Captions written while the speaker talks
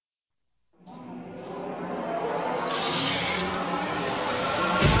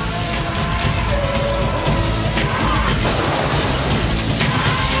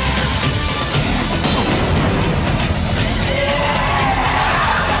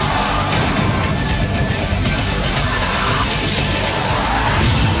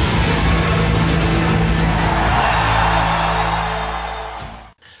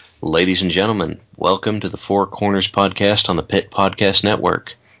Ladies and gentlemen, welcome to the Four Corners Podcast on the Pit Podcast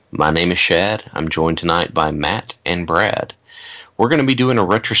Network. My name is Shad. I'm joined tonight by Matt and Brad. We're going to be doing a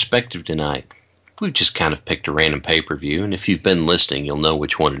retrospective tonight. We've just kind of picked a random pay-per-view, and if you've been listening, you'll know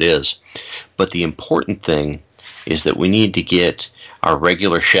which one it is. But the important thing is that we need to get our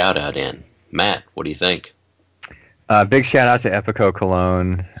regular shout-out in. Matt, what do you think? Big shout-out to Epico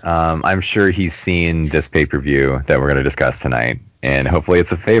Cologne. I'm sure he's seen this pay-per-view that we're going to discuss tonight, and hopefully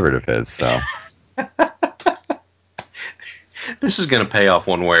it's a favorite of his. So. This is going to pay off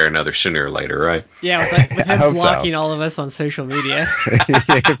one way or another sooner or later, right? Yeah, with him blocking all of us on social media.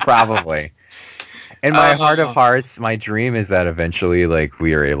 Probably. In my heart of hearts, my dream is that eventually,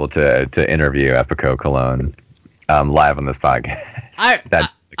 we are able to interview Epico Cologne live on this podcast.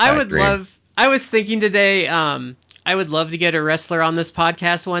 I would love. I was thinking today. I would love to get a wrestler on this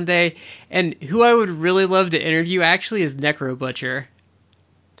podcast one day, and who I would really love to interview actually is Necro Butcher.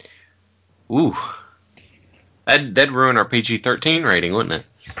 Ooh, that'd ruin our PG-13 rating, wouldn't it?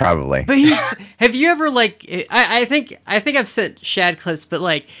 Probably. But have you ever I think I've sent Shad clips,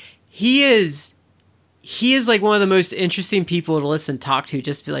 but he is one of the most interesting people to listen talk to.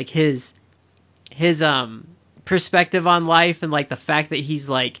 Just be his perspective on life, and the fact that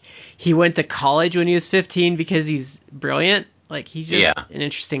he went to college when he was 15 because he's brilliant. He's just an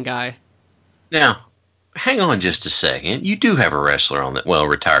interesting guy. Now, hang on just a second. You do have a wrestler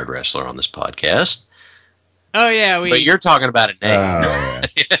retired wrestler on this podcast. Oh yeah, but you're talking about a name.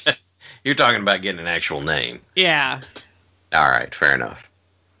 Yeah. You're talking about getting an actual name. Yeah. All right, fair enough.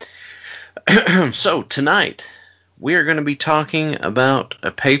 So tonight we are going to be talking about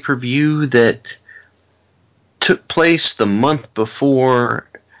a pay-per-view that took place the month before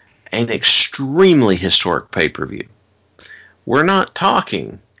an extremely historic pay-per-view. We're not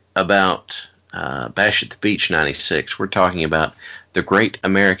talking about Bash at the Beach 96. We're talking about the Great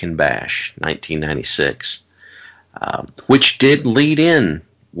American Bash 1996, which did lead in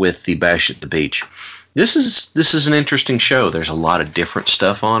with the Bash at the Beach. This is an interesting show. There's a lot of different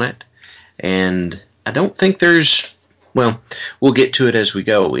stuff on it, and I don't think there's... Well, we'll get to it as we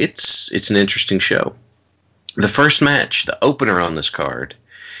go. It's an interesting show. The first match, the opener on this card,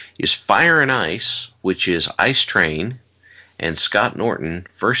 is Fire and Ice, which is Ice Train and Scott Norton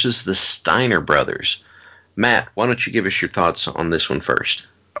versus the Steiner Brothers. Matt, why don't you give us your thoughts on this one first?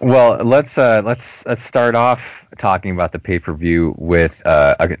 Well, let's start off talking about the pay-per-view with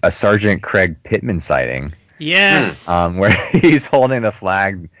a Sergeant Craig Pittman sighting. Yes. Where he's holding the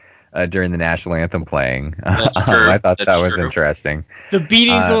flag during the national anthem playing. That's true. I thought That's that was true. Interesting. The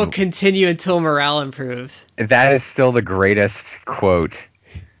beatings will continue until morale improves. That is still the greatest quote.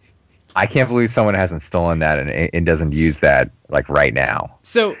 I can't believe someone hasn't stolen that and doesn't use that right now.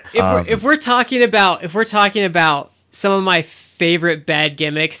 So if we're talking about some of my favorite bad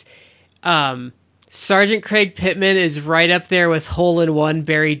gimmicks, Sergeant Craig Pittman is right up there with Hole-in-One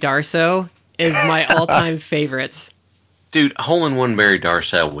Barry Darsow is my all-time favorites. Dude, Hole-in-One Barry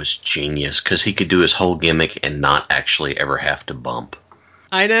Darsow was genius because he could do his whole gimmick and not actually ever have to bump.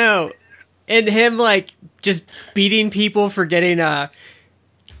 I know. And him, just beating people for getting the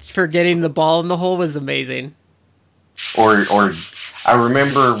ball in the hole was amazing. Or I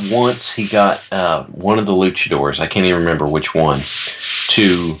remember once he got one of the luchadors, I can't even remember which one,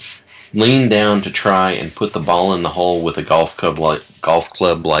 to lean down to try and put the ball in the hole with a golf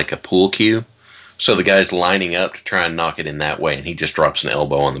club like a pool cue. So the guy's lining up to try and knock it in that way, and he just drops an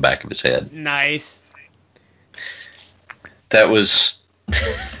elbow on the back of his head. Nice. That was...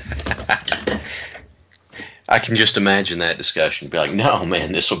 I can just imagine that discussion. Be like, no,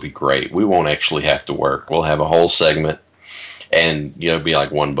 man, this will be great. We won't actually have to work. We'll have a whole segment, and be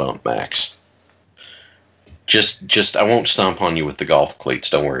like one bump max. Just I won't stomp on you with the golf cleats.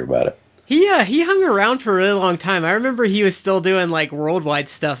 Don't worry about it. He hung around for a really long time. I remember he was still doing worldwide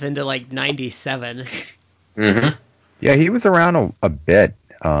stuff into 97. Mm-hmm. Yeah, he was around a bit.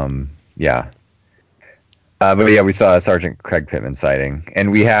 Yeah. But yeah, we saw a Sergeant Craig Pittman sighting,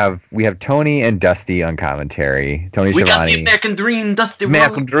 and we have Tony and Dusty on commentary. Tony We Schiavone. got the American Dream, Dusty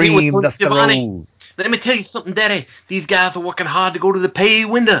American Dream, Dusty Rhodes. Let me tell you something, Daddy. These guys are working hard to go to the pay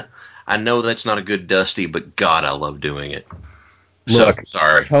window. I know that's not a good Dusty, but God, I love doing it. Look,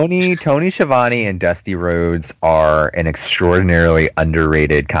 sorry. Tony Schiavone and Dusty Rhodes are an extraordinarily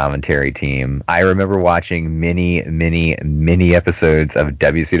underrated commentary team. I remember watching many episodes of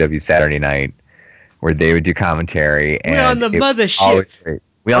WCW Saturday Night where they would do commentary. We're on the mothership.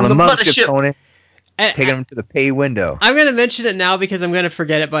 We on the mothership, Tony. Taking them to the pay window. I'm going to mention it now because I'm going to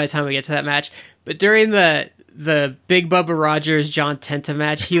forget it by the time we get to that match. But during the Big Bubba Rogers John Tenta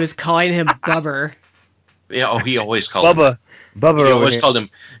match, he was calling him Bubber. Yeah, he always called Bubba. him. Bubba He over always here. called him.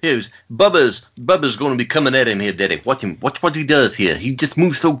 It was Bubba's going to be coming at him here, Daddy. Watch him. Watch what he does here. He just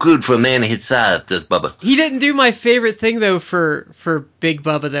moves so good for a man his size, does Bubba. He didn't do my favorite thing though for Big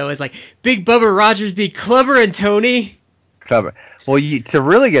Bubba though. Is like Big Bubba Rogers be clever Tony. Clever. Well, to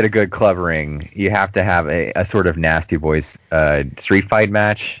really get a good clevering, you have to have a sort of Nasty Boys street fight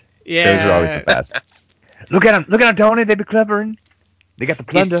match. Yeah. Those are always the best. Look at him, Tony. They be clevering. They got the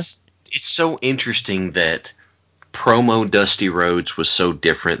plunder. It's so interesting that promo Dusty Rhodes was so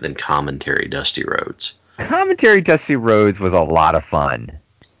different than commentary Dusty Rhodes. Commentary Dusty Rhodes was a lot of fun.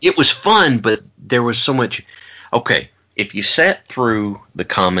 It was fun, but there was so much. Okay, if you sat through the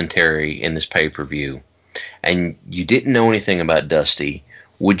commentary in this pay-per-view and you didn't know anything about Dusty,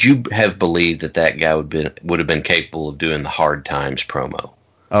 would you have believed that guy would have been capable of doing the Hard Times promo?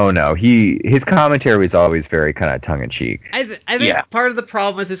 Oh no, his commentary was always very kind of tongue in cheek. I think part of the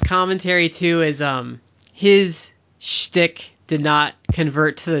problem with his commentary too is his shtick did not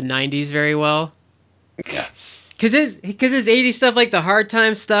convert to the 90s very well. Yeah. Cause his 80s stuff, like the Hard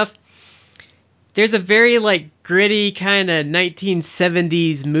Time stuff, there's a very like gritty kind of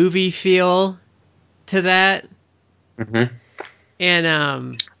 1970s movie feel to that. Mm-hmm.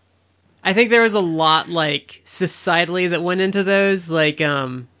 And I think there was a lot like societally that went into those. Like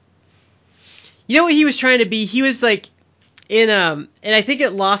you know what he was trying to be? He was like in and I think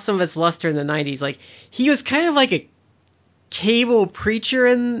it lost some of its luster in the 90s. Like he was kind of like a cable preacher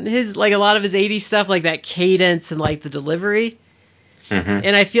in his, like a lot of his 80s stuff, like that cadence and like the delivery. Mm-hmm.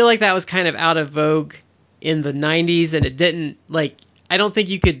 And I feel like that was kind of out of vogue in the 90s, and it didn't, like, I don't think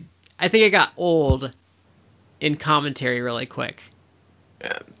you could, I think it got old in commentary really quick.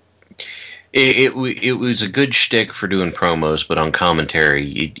 It was a good shtick for doing promos, but on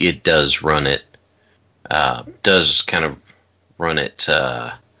commentary, it does run it, does kind of run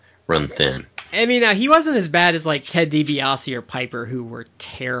thin. I mean, he wasn't as bad as like Ted DiBiase or Piper, who were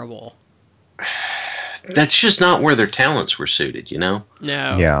terrible. That's just not where their talents were suited, you know?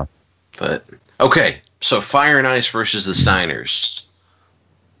 No. Yeah. But, okay, so Fire and Ice versus the Steiners.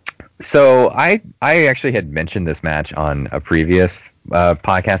 So I actually had mentioned this match on a previous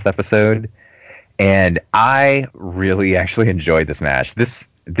podcast episode, and I really actually enjoyed this match.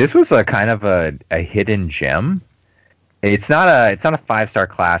 This was a kind of a hidden gem. It's not a 5-star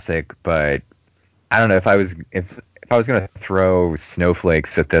classic, but I don't know, if I was going to throw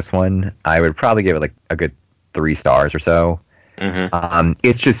snowflakes at this one, I would probably give it like a good 3 stars or so. Mm-hmm.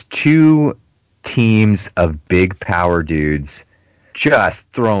 It's just two teams of big power dudes just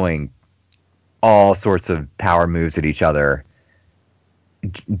throwing all sorts of power moves at each other,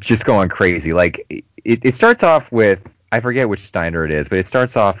 just going crazy. Like it starts off with, I forget which Steiner it is, but it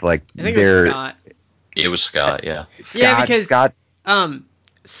starts off like I think it was Scott. It was Scott, yeah. Because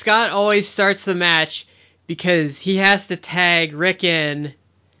Scott always starts the match because he has to tag Rick in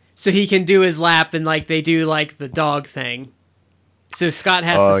so he can do his lap, and like they do like the dog thing. So Scott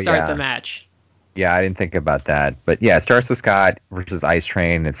has to start the match. Yeah, I didn't think about that. But yeah, it starts with Scott versus Ice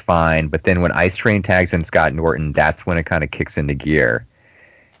Train, and it's fine. But then when Ice Train tags in Scott Norton, that's when it kind of kicks into gear.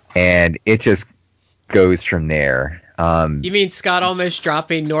 And it just goes from there. You mean Scott almost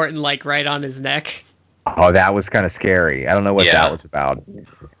dropping Norton like right on his neck? Oh, that was kind of scary. I don't know what that was about.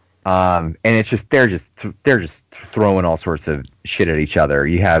 And it's just they're just throwing all sorts of shit at each other.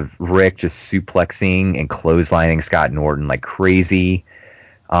 You have Rick just suplexing and clotheslining Scott Norton like crazy.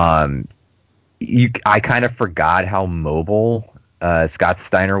 I kind of forgot how mobile Scott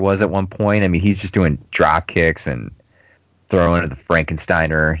Steiner was at one point. I mean, he's just doing drop kicks and throwing the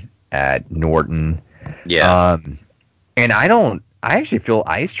Frankensteiner at Norton. Yeah. And I actually feel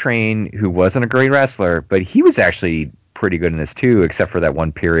Ice Train, who wasn't a great wrestler, but he was actually pretty good in this too, except for that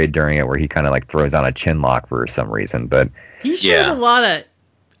one period during it where he kind of like throws on a chin lock for some reason. But he showed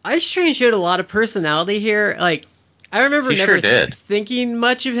Ice Train showed a lot of personality here. Like, I remember thinking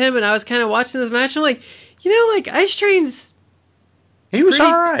much of him, and I was kind of watching this match, and I'm like, like Ice Train's... He was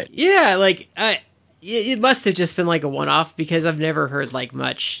alright. Yeah, like, it must have just been like a one-off, because I've never heard like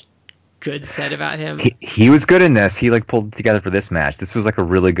much good said about him. He was good in this. He like pulled it together for this match. This was like a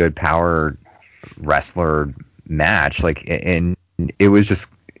really good power wrestler match. Like, and it was just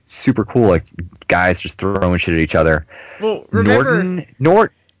super cool. Like, guys just throwing shit at each other. Well, remember...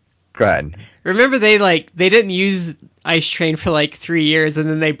 Norton... Go ahead. Remember they didn't use Ice Train for like 3 years, and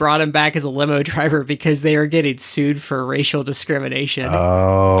then they brought him back as a limo driver because they were getting sued for racial discrimination.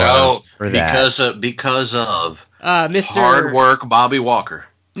 Because of Mr. Hard Work Bobby Walker.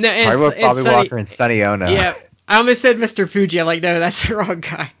 No, Bobby Walker and Sonny Ono. Yeah, I almost said Mr. Fuji. I'm like, no, that's the wrong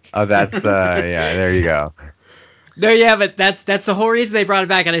guy. Oh, that's yeah. There you go. No, yeah, but that's the whole reason they brought it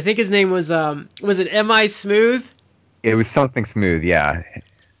back, and I think his name was it M.I. Smooth? It was something smooth, yeah.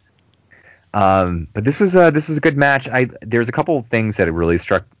 But this was a good match. There's a couple of things that really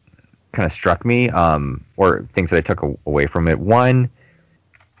struck me, or things that I took away from it. One,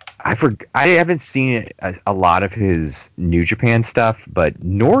 I haven't seen a lot of his New Japan stuff, but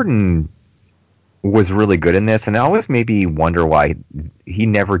Norton was really good in this, and I always maybe wonder why he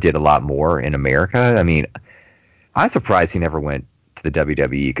never did a lot more in America. I mean, I'm surprised he never went to the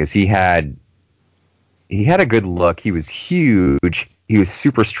WWE because he had a good look. He was huge. He was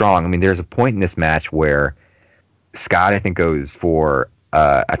super strong. I mean, there's a point in this match where Scott, I think, goes for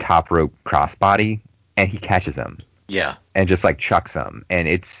a top rope crossbody, and he catches him. Yeah. And just like chucks him,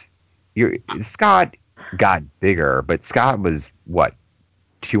 and Scott got bigger, but Scott was what,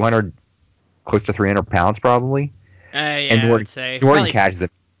 200, close to 300 pounds probably. Yeah, and I would say Norton catches him.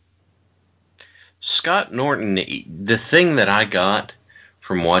 Scott Norton, the thing that I got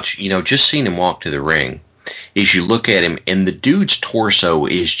from watching, just seeing him walk to the ring, is you look at him and the dude's torso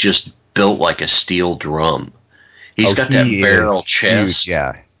is just built like a steel drum. He's got that barrel chest. Huge,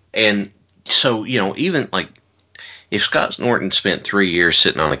 yeah. And so, even like if Scott Norton spent 3 years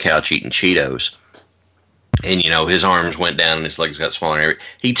sitting on the couch eating Cheetos and, his arms went down and his legs got smaller,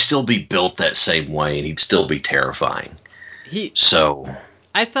 he'd still be built that same way and he'd still be terrifying.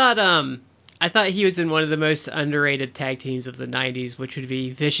 I thought he was in one of the most underrated tag teams of the 90s, which would be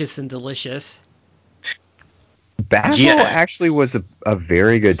Vicious and Delicious. Bagwell actually was a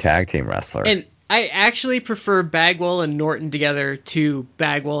very good tag team wrestler. And I actually prefer Bagwell and Norton together to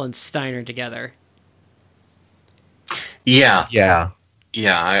Bagwell and Steiner together. Yeah. Yeah.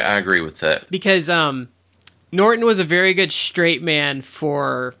 Yeah, I agree with that. Because Norton was a very good straight man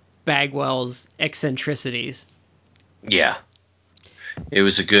for Bagwell's eccentricities. Yeah. It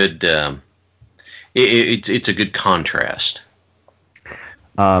was a good... it's a good contrast.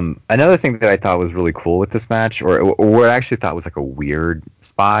 Another thing that I thought was really cool with this match, or what I actually thought was like a weird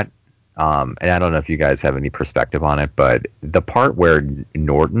spot, and I don't know if you guys have any perspective on it, but the part where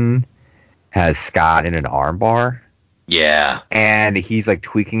Norton has Scott in an armbar. Yeah. And he's like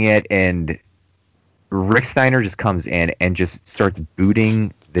tweaking it, and Rick Steiner just comes in and just starts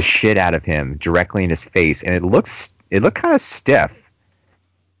booting the shit out of him directly in his face, and it looked kind of stiff.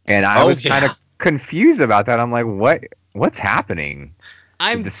 And I was kind of confused about that. I'm like, what's happening?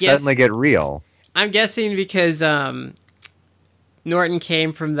 Did this suddenly get real? I'm guessing because Norton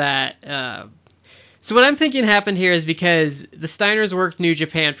came from that. So what I'm thinking happened here is because the Steiners worked New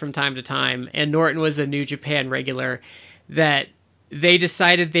Japan from time to time, and Norton was a New Japan regular, that they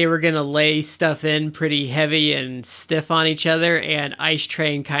decided they were going to lay stuff in pretty heavy and stiff on each other, and Ice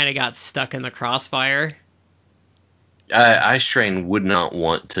Train kind of got stuck in the crossfire. Ice Train would not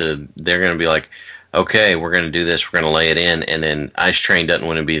want to. They're going to be like, okay, we're going to do this, we're going to lay it in, and then Ice Train doesn't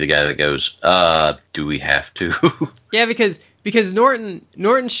want to be the guy that goes, do we have to? Yeah, because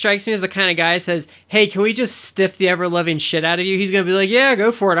Norton strikes me as the kind of guy that says, hey, can we just stiff the ever-loving shit out of you? He's going to be like, yeah,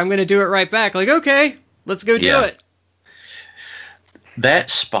 go for it, I'm going to do it right back. Like, okay, let's go do it. That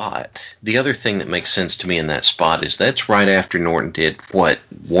spot, the other thing that makes sense to me in that spot is that's right after Norton did, what,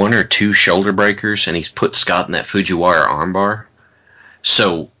 1 or 2 shoulder breakers, and he's put Scott in that Fujiwara armbar.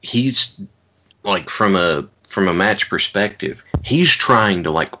 So he's, like, from a match perspective, he's trying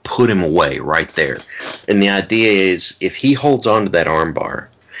to, like, put him away right there. And the idea is, if he holds on to that armbar,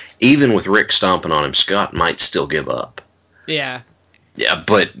 even with Rick stomping on him, Scott might still give up. Yeah. Yeah,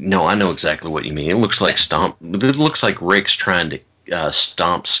 but, no, I know exactly what you mean. It looks like Rick's trying to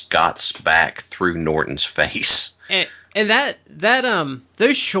stomp Scott's back through Norton's face. And that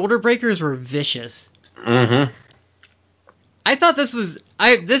those shoulder breakers were vicious. Mm-hmm. I thought this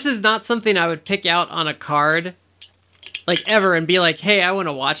is not something I would pick out on a card, like, ever, and be like, hey, I want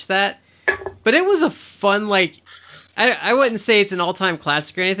to watch that. But it was a fun, like, I wouldn't say it's an all-time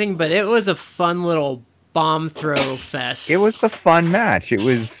classic or anything, but it was a fun little bomb throw fest. It was a fun match. It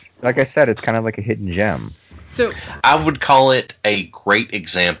was, like I said, it's kind of like a hidden gem. So I would call it a great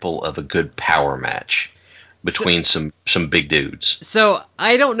example of a good power match between some big dudes. So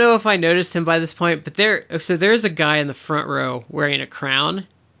I don't know if I noticed him by this point, but there's a guy in the front row wearing a crown,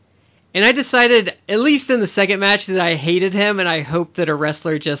 and I decided, at least in the second match, that I hated him, and I hoped that a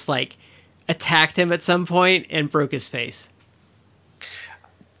wrestler just, like, attacked him at some point and broke his face.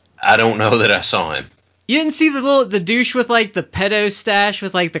 I don't know that I saw him. You didn't see the douche with, like, the pedo stash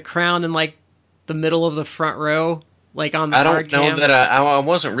with, like, the crown and, like, the middle of the front row, like, on the hard cam? I don't know that I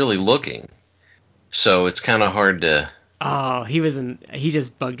wasn't really looking, so it's kind of hard to... Oh, he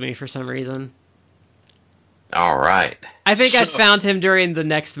just bugged me for some reason. All right. I think I found him during the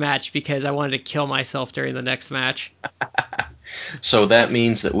next match because I wanted to kill myself during the next match. So that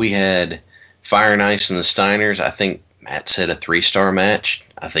means that we had Fire and Ice and the Steiners. I think Matt said a 3-star match.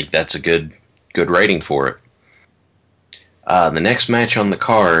 I think that's a good rating for it. The next match on the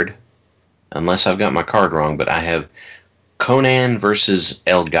card, unless I've got my card wrong, but I have Konnan versus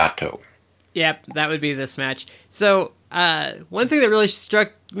El Gato. Yep, that would be this match. So, one thing that really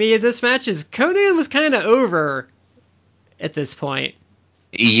struck me in this match is Konnan was kind of over at this point.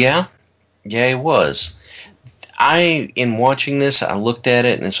 Yeah, it was. In watching this, I looked at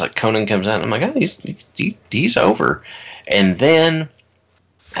it, and it's like Konnan comes out, and I'm like, oh, he's over. And then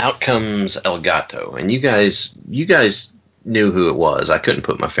out comes El Gato, and you guys knew who it was. I couldn't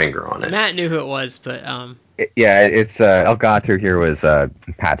put my finger on it. Matt knew who it was, but it's El Gato here was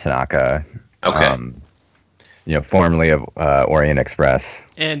Pat Tanaka. Okay. Formerly of Orient Express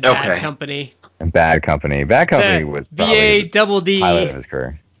and Bad Company. And Bad Company. Bad Company was probably the highlight of his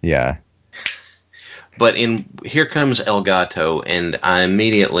career. Yeah. But here comes El Gato, and I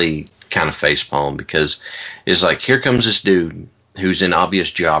immediately kind of facepalm because it's like, here comes this dude who's in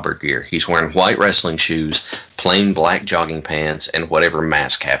obvious jobber gear. He's wearing white wrestling shoes, plain black jogging pants, and whatever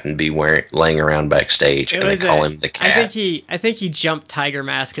mask happened to be laying around backstage, and they call him the Cat. I think he jumped Tiger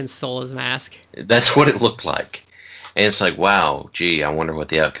Mask and stole his mask. That's what it looked like. And it's like, wow, gee, I wonder what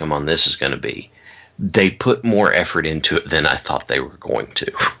the outcome on this is going to be. They put more effort into it than I thought they were going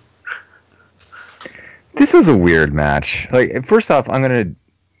to. This was a weird match. Like, first off, I'm gonna,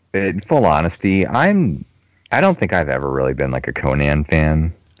 in full honesty, I don't think I've ever really been like a Konnan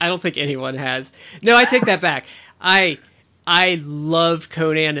fan. I don't think anyone has. No, I take that back. I love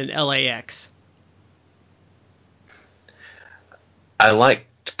Konnan and LAX. I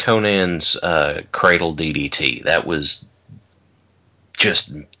liked Konnan's Cradle DDT. That was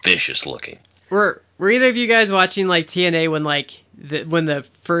just vicious looking. Were either of you guys watching like TNA when the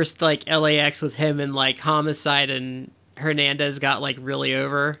first like LAX with him and like Homicide and Hernandez got like really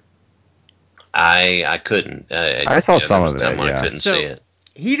over? I couldn't. I saw some of it. Yeah. I couldn't see it.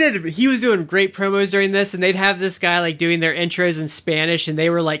 He was doing great promos during this, and they'd have this guy like doing their intros in Spanish, and they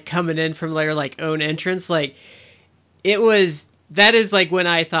were like coming in from their like own entrance. Like that is like when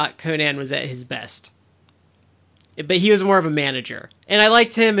I thought Konnan was at his best. But he was more of a manager, and I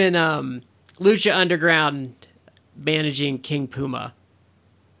liked him in Lucha Underground managing King Puma.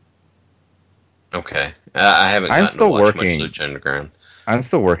 Okay, I haven't gotten to watch much Lucha Underground. I'm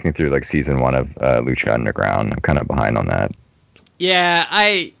still working through like season 1 of Lucha Underground. I'm kind of behind on that. Yeah,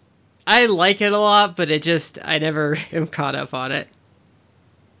 I like it a lot, but I never am caught up on it.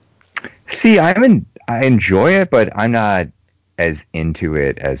 See, I enjoy it, but I'm not as into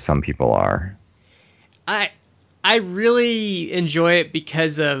it as some people are. I really enjoy it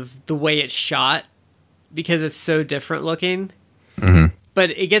because of the way it's shot, because it's so different looking. Mm-hmm.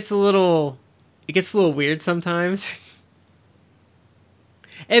 But it gets a little weird sometimes.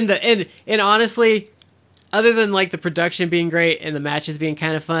 And honestly, other than like the production being great and the matches being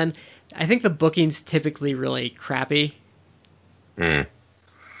kind of fun, I think the booking's typically really crappy. But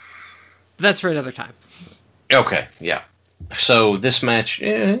that's for another time. Okay, yeah. So this match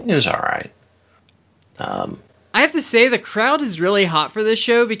is all right. I have to say the crowd is really hot for this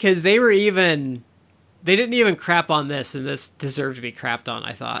show because they didn't even crap on this, and this deserved to be crapped on,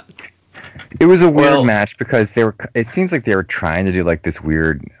 I thought. It was a weird match because it seems like they were trying to do like this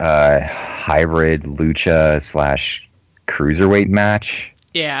weird hybrid lucha / cruiserweight match.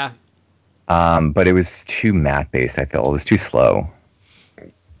 Yeah. But it was too mat based, I felt. It was too slow.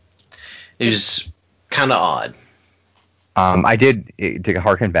 It was kind of odd. I did, to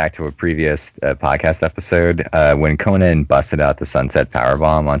harken back to a previous podcast episode, when Konnan busted out the Sunset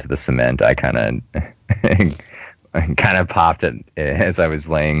Powerbomb onto the cement, I kind of popped it as I was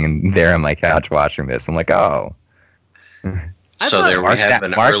laying there on my couch watching this. I'm like, oh. So there we have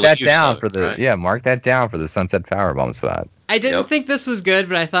an early that down for the right? Yeah, mark that down for the Sunset Powerbomb spot. I didn't think this was good,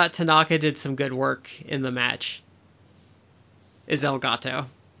 but I thought Tanaka did some good work in the match. Is El Gato.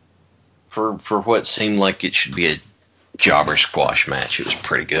 For what seemed like it should be a jobber squash match, it was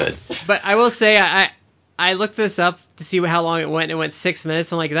pretty good. But I will say, I looked this up to see how long it went. It went 6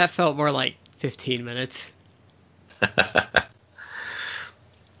 minutes, and like that felt more like 15 minutes.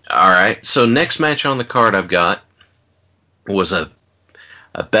 All right. So next match on the card I've got was a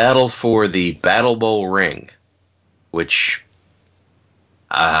battle for the Battle Bowl ring, which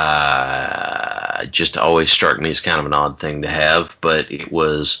just always struck me as kind of an odd thing to have, but it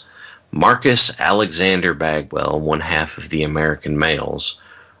was Marcus Alexander Bagwell, one half of the American Males,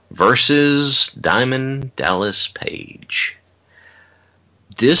 versus Diamond Dallas Page.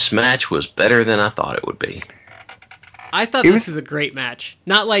 This match was better than I thought it would be. I thought this was a great match.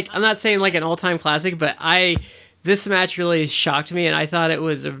 Not like, I'm not saying like an all-time classic, but this match really shocked me, and I thought it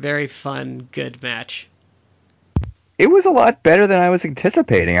was a very fun, good match. It was a lot better than I was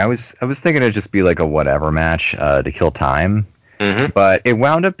anticipating. I was thinking it'd just be like a whatever match to kill time, but it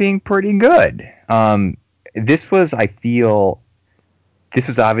wound up being pretty good. This was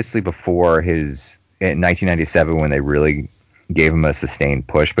obviously before his in 1997 when they really gave him a sustained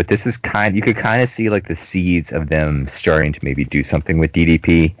push, but this is you could kind of see like the seeds of them starting to maybe do something with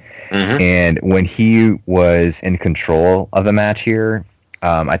DDP. And when he was in control of the match here,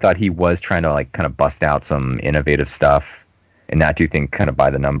 I thought he was trying to like kind of bust out some innovative stuff and not do things kind of by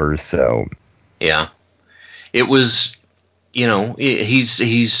the numbers. So yeah, it was,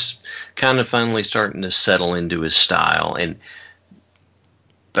 he's kind of finally starting to settle into his style, and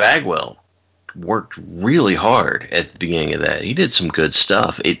Bagwell worked really hard at the beginning of that. He did some good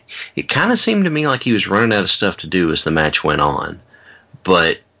stuff. It kind of seemed to me like he was running out of stuff to do as the match went on,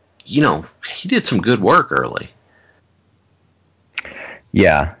 but he did some good work early.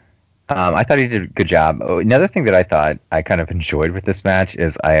 Yeah. I thought he did a good job. Another thing that I thought I kind of enjoyed with this match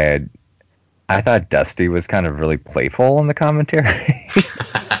is I thought Dusty was kind of really playful in the commentary.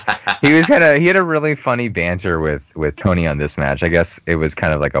 He had a really funny banter with Tony on this match. I guess it was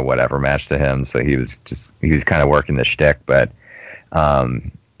kind of like a whatever match to him, so he was kind of working the shtick, but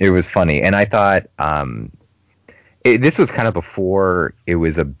it was funny. And I thought this was kind of before it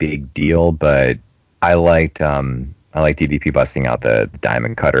was a big deal, but I liked DDP busting out the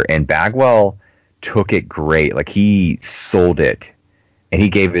diamond cutter, and Bagwell took it great. Like, he sold it, and he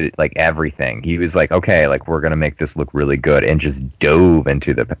gave it like everything. He was like, okay, like, we're gonna make this look really good, and just dove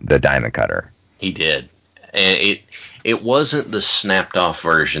into the diamond cutter. He did, and it wasn't the snapped off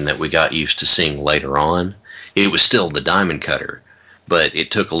version that we got used to seeing later on. It was still the diamond cutter, but it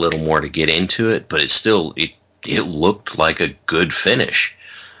took a little more to get into it. But it looked like a good finish.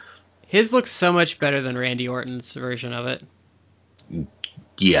 His looks so much better than Randy Orton's version of it.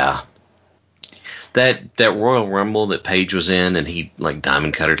 Yeah. That Royal Rumble that Page was in, and he like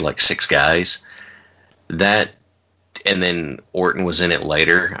diamond cuttered like 6 guys. That, and then Orton was in it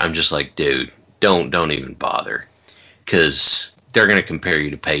later. I'm just like, dude, don't even bother, because they're gonna compare you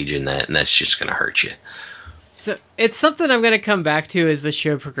to Page in that, and that's just gonna hurt you. So it's something I'm gonna come back to as the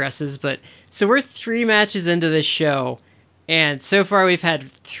show progresses. But so we're 3 matches into this show, and so far we've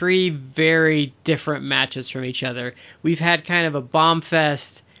had 3 very different matches from each other. We've had kind of a bomb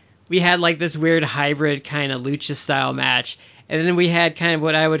fest. We had like this weird hybrid kind of lucha style match, and then we had kind of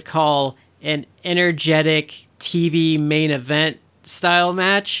what I would call an energetic TV main event style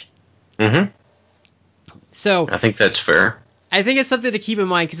match. So I think that's fair. I think it's something to keep in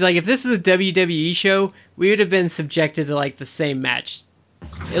mind, because like if this is a WWE show, we would have been subjected to like the same match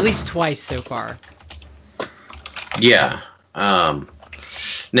at least twice so far. Yeah.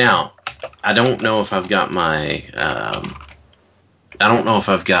 Now, I don't know if I've got my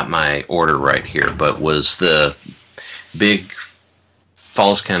order right here, but was the big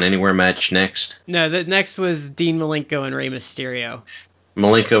Falls Count Anywhere match next? No, the next was Dean Malenko and Rey Mysterio.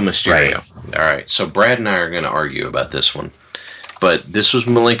 Mysterio. Right. All right. So Brad and I are going to argue about this one, but this was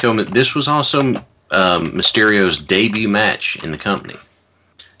Malenko. This was also Mysterio's debut match in the company.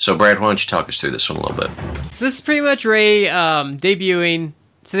 So Brad, why don't you talk us through this one a little bit? So this is pretty much Rey debuting.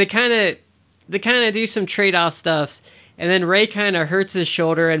 So they kind of do some trade-off stuffs, and then Rey kind of hurts his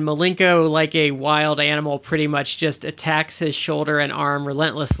shoulder, and Malenko, like a wild animal, pretty much just attacks his shoulder and arm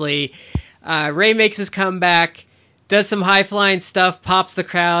relentlessly. Rey makes his comeback, does some high-flying stuff, pops the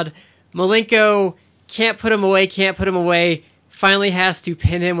crowd. Malenko can't put him away, finally has to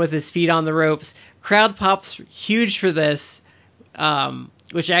pin him with his feet on the ropes. Crowd pops huge for this,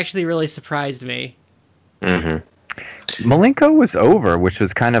 which actually really surprised me. Malenko was over, which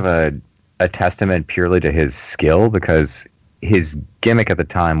was kind of a testament purely to his skill, because his gimmick at the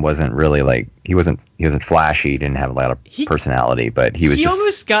time wasn't really like, he wasn't flashy, he didn't have a lot of personality, but he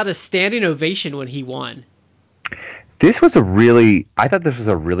almost got a standing ovation when he won. I thought this was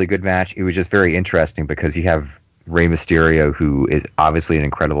a really good match. It was just very interesting because you have Rey Mysterio, who is obviously an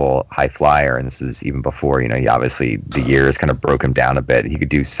incredible high flyer, and this is even before, he obviously, the years kind of broke him down a bit. He could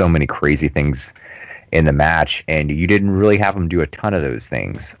do so many crazy things in the match, and you didn't really have him do a ton of those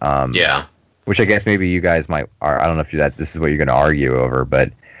things. Yeah. Which I guess maybe you guys I don't know if this is what you're going to argue over,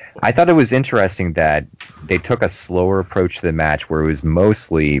 but I thought it was interesting that they took a slower approach to the match where it was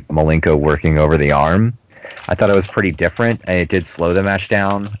mostly Malenko working over the arm. I thought it was pretty different, and it did slow the match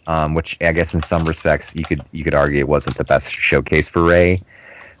down, which I guess in some respects you could argue it wasn't the best showcase for Rey,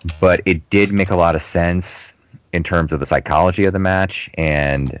 but it did make a lot of sense in terms of the psychology of the match,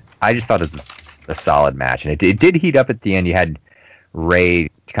 and I just thought it was a solid match, and it did heat up at the end. You had Rey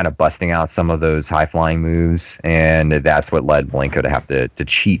kind of busting out some of those high-flying moves, and that's what led Malenko to have to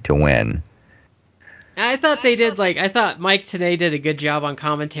cheat to win. I thought they did I thought Mike Tenay did a good job on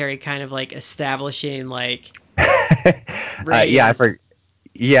commentary, kind of like establishing Ray Yeah, is.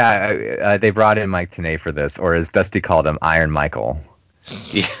 they brought in Mike Tenay for this, or as Dusty called him, Iron Michael.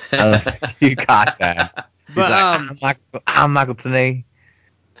 Yeah. I don't know if you got that. He's But I'm Michael Tenay.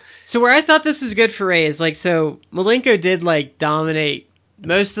 So where I thought this was good for Ray is so Malenko did dominate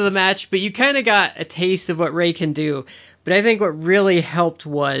most of the match, but you kind of got a taste of what Ray can do. But I think what really helped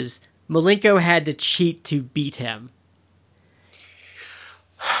was Malenko had to cheat to beat him.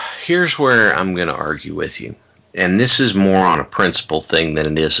 Here's where I'm going to argue with you. And this is more on a principle thing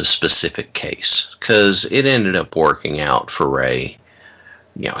than it is a specific case. Because it ended up working out for Ray.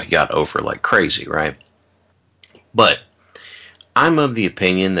 He got over like crazy, right? But I'm of the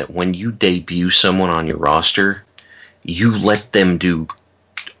opinion that when you debut someone on your roster, you let them do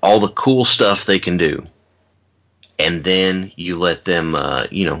all the cool stuff they can do. And then you let them,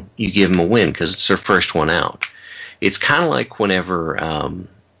 you give them a win because it's their first one out. It's kind of like whenever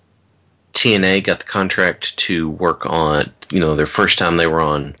TNA got the contract to work on, their first time they were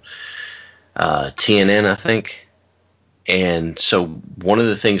on TNN, I think. And so one of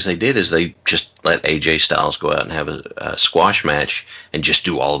the things they did is they just let AJ Styles go out and have a squash match and just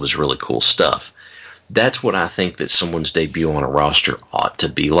do all of his really cool stuff. That's what I think that someone's debut on a roster ought to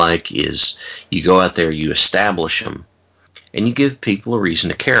be like, is you go out there, you establish them, and you give people a reason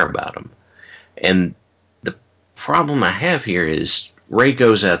to care about them. And the problem I have here is Ray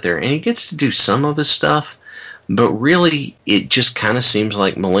goes out there and he gets to do some of his stuff, but really it just kind of seems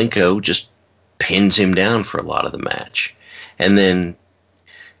like Malenko just pins him down for a lot of the match. And then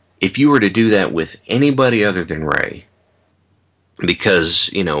if you were to do that with anybody other than Ray, because,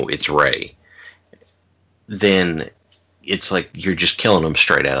 it's Ray, then it's like you're just killing him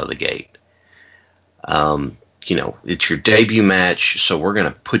straight out of the gate. It's your debut match, so we're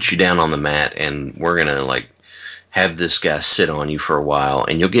going to put you down on the mat and we're going to have this guy sit on you for a while,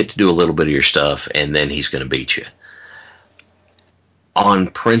 and you'll get to do a little bit of your stuff, and then he's going to beat you. On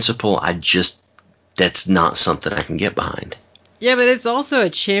principle, that's not something I can get behind. Yeah, but it's also a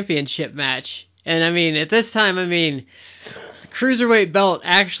championship match. And at this time, the cruiserweight belt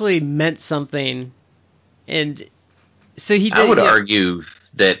actually meant something. And so he did. I would argue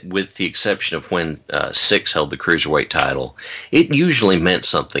that with the exception of when Syxx held the cruiserweight title, it usually meant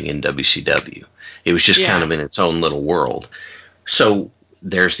something in WCW. It was just kind of in its own little world. So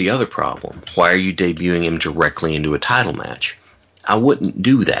there's the other problem. Why are you debuting him directly into a title match? I wouldn't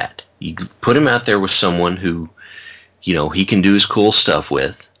do that. You put him out there with someone who, he can do his cool stuff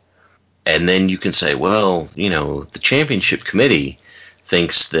with, and then you can say, well, the championship committee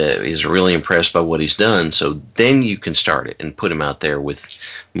thinks that is really impressed by what he's done, so then you can start it and put him out there with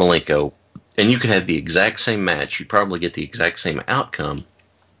Malenko, and you could have the exact same match. You'd probably get the exact same outcome,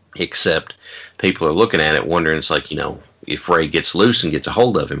 except people are looking at it wondering, it's like, if Ray gets loose and gets a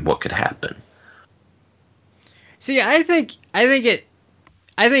hold of him, what could happen? See, I think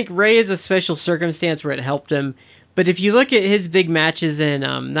Ray is a special circumstance where it helped him. But if you look at his big matches in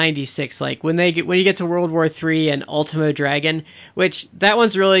 '96, when you get to World War III and Ultimo Dragon, which that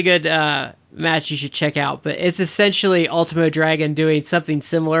one's a really good match you should check out. But it's essentially Ultimo Dragon doing something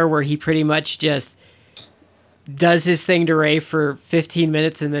similar, where he pretty much just does his thing to Ray for 15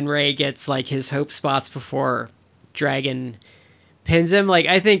 minutes, and then Ray gets his hope spots before Dragon pins him.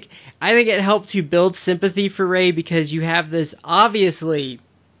 I think it helped to build sympathy for Ray, because you have this obviously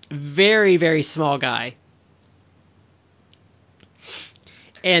very, very small guy,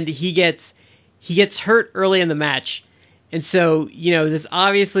 and he gets hurt early in the match, and so this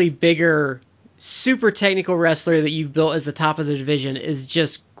obviously bigger, super technical wrestler that you've built as the top of the division is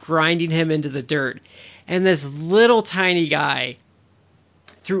just grinding him into the dirt, and this little tiny guy,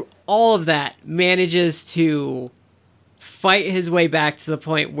 through all of that, manages to fight his way back to the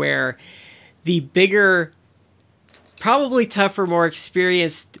point where the bigger, probably tougher, more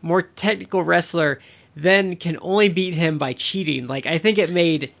experienced, more technical wrestler then can only beat him by cheating. I think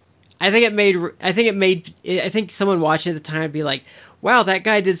someone watching at the time would be like, wow, that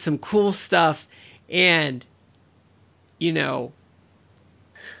guy did some cool stuff, and they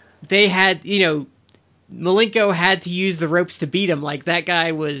had, Malenko had to use the ropes to beat him. That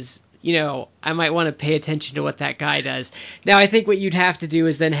guy was, I might want to pay attention to what that guy does. Now, I think what you'd have to do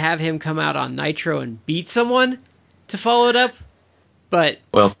is then have him come out on Nitro and beat someone to follow it up. But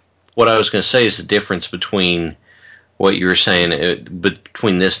well, what I was going to say is the difference between what you were saying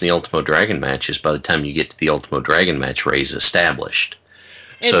between this and the Ultimo Dragon match is by the time you get to the Ultimo Dragon match, Ray's established.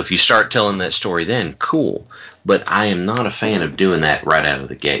 So if you start telling that story then, cool. But I am not a fan of doing that right out of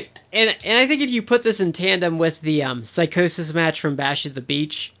the gate. And I think if you put this in tandem with the Psychosis match from Bash at the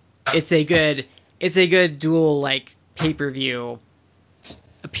Beach, it's a good it's a good dual like pay-per-view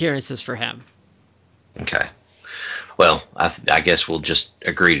appearances for him. Okay. Well, I guess we'll just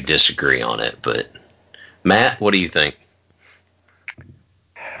agree to disagree on it. But Matt, what do you think?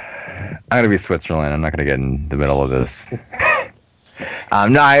 I'm going to be Switzerland. I'm not going to get in the middle of this.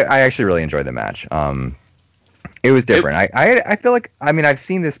 No, I actually really enjoyed the match. It was different. I feel like, I mean, I've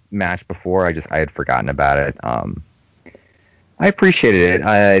seen this match before. I had forgotten about it. I appreciated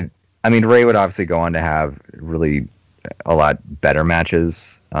it. I mean, Ray would obviously go on to have really a lot better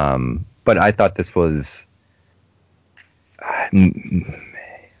matches. But I thought this was...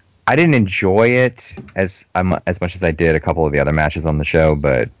 I didn't enjoy it as much as I did a couple of the other matches on the show,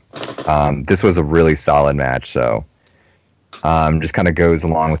 but this was a really solid match. So just kind of goes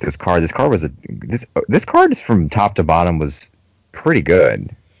along with this card. This card from top to bottom was pretty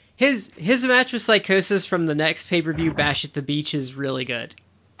good. His match with Psychosis from the next pay-per-view, Bash at the Beach, is really good.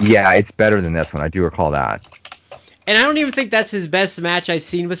 Yeah, it's better than this one. I do recall that. And I don't even think that's his best match I've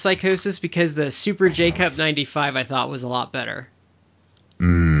seen with Psychosis, because the Super J-Cup 95 I thought was a lot better.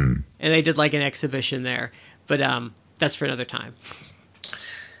 And they did like an exhibition there. But that's for another time.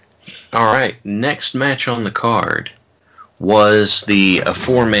 All right. Next match on the card was the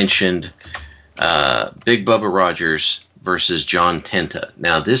aforementioned Big Bubba Rogers versus John Tenta.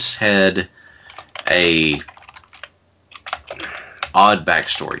 Now, this had a odd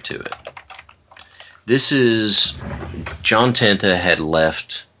backstory to it. This is... John Tenta had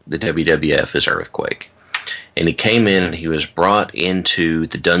left the WWF as Earthquake. And he came in and he was brought into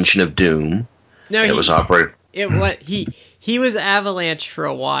the Dungeon of Doom. No, it was operated... He was Avalanche for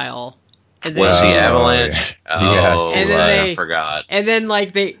a while. And then, was he Avalanche? Yeah. Oh, and I forgot. And then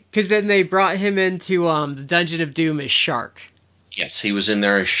because they brought him into the Dungeon of Doom as Shark. Yes, he was in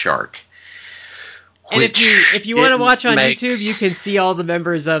there as Shark. And if you want to watch on YouTube, you can see all the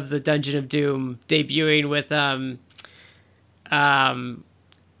members of the Dungeon of Doom debuting with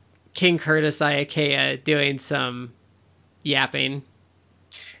King Curtis Iakea doing some yapping.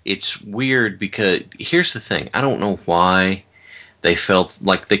 It's weird because here's the thing. I don't know why they felt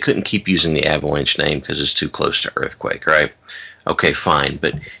like they couldn't keep using the Avalanche name because it's too close to Earthquake, right? Okay, fine.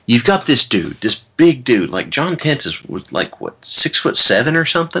 But you've got this dude, this big dude. Like, John Tenta was like, what, 6'7" or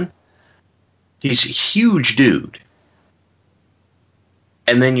something? He's a huge dude.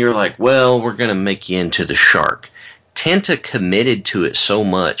 And then you're like, well, we're going to make you into the Shark. Tenta committed to it so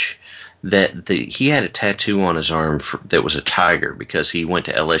much that he had a tattoo on his arm that was a tiger because he went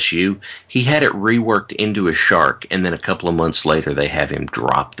to LSU. He had it reworked into a shark, and then a couple of months later they have him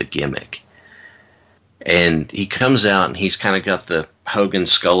drop the gimmick. And he comes out and he's kind of got the Hogan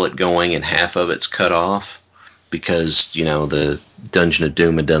skullet going and half of it's cut off because, you know, the Dungeon of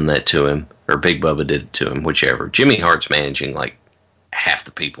Doom had done that to him, or Big Bubba did it to him, whichever. Jimmy Hart's managing like half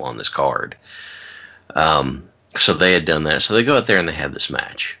the people on this card. So they had done that. So they go out there and they have this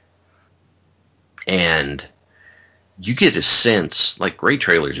match. And you get a sense, like, Ray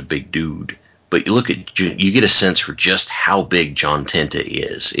Traylor's a big dude, but you get a sense for just how big John Tenta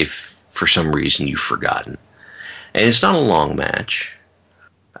is, if for some reason you've forgotten. And it's not a long match.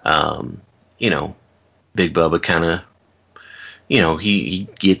 You know, Big Bubba kind of, you know, he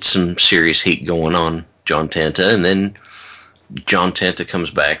gets some serious heat going on John Tenta, and then John Tenta comes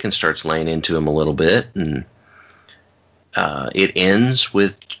back and starts laying into him a little bit, and it ends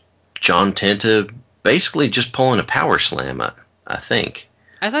with John Tenta basically just pulling a power slam, I think.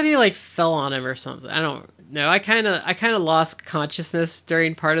 I thought he like fell on him or something. I don't know. I kind of lost consciousness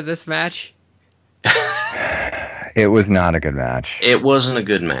during part of this match. It was not a good match. It wasn't a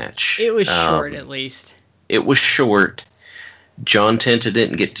good match. It was short, at least. It was short. John Tenta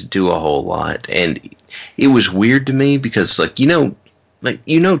didn't get to do a whole lot, and it was weird to me because, Tenta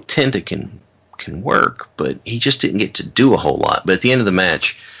can work, but he just didn't get to do a whole lot. But at the end of the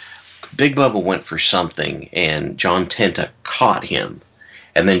match, Big Bubba went for something, and John Tenta caught him,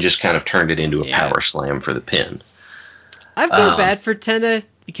 and then just kind of turned it into a power slam for the pin. I feel bad for Tenta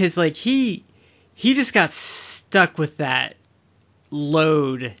because, like, he just got stuck with that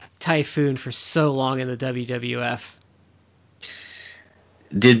load typhoon for so long in the WWF.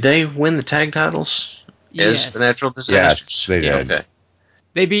 Did they win the tag titles as the Natural Disasters? Yes, they did. Okay.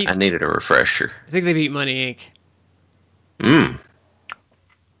 They beat. I needed a refresher. I think they beat Money Inc.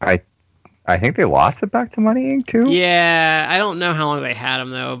 I think they lost it back to Money Inc. too. Yeah, I don't know how long they had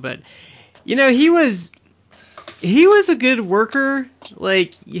him though, but you know he was a good worker.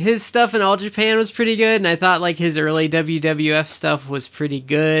 Like his stuff in All Japan was pretty good, and I thought like his early WWF stuff was pretty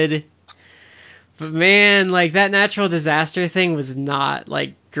good. But man, like that Natural Disaster thing was not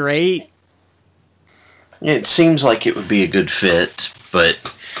like great. It seems like it would be a good fit, but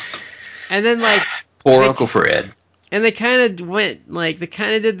And then like Poor Uncle Fred. And they kind of did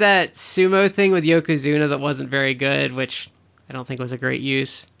that sumo thing with Yokozuna that wasn't very good, which I don't think was a great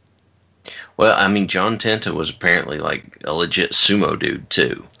use. Well, I mean, John Tenta was apparently like a legit sumo dude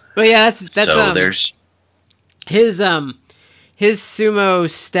too. But yeah, that's so there's his sumo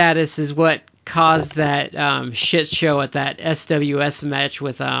status is what caused that shit show at that SWS match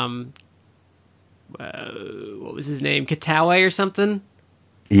with what was his name, Katawe or something.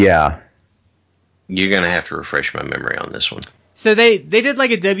 Yeah. You're going to have to refresh my memory on this one. So they did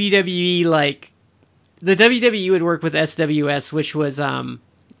like a WWE, like the WWE would work with SWS, which was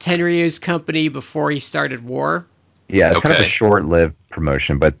Tenryu's company before he started War. Yeah, it's kind of a short-lived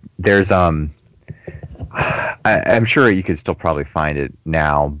promotion, but there's I'm sure you could still probably find it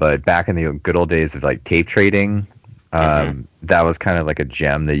now, but back in the good old days of like tape trading, that was kind of like a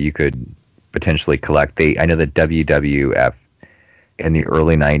gem that you could potentially collect. I know that WWF in the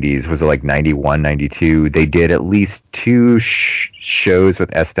early 90s, was it like 91, 92, they did at least two shows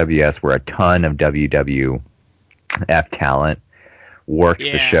with SWS where a ton of WWF talent worked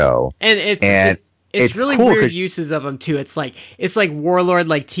the show. And it's really cool, weird uses of them too. It's like Warlord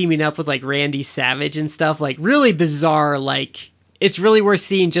like teaming up with like Randy Savage and stuff, like really bizarre, like it's really worth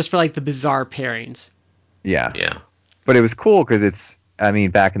seeing just for like the bizarre pairings. Yeah. But it was cool because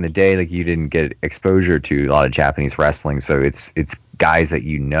back in the day, like you didn't get exposure to a lot of Japanese wrestling, so it's guys that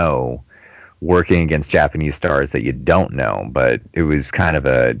you know working against Japanese stars that you don't know, but it was kind of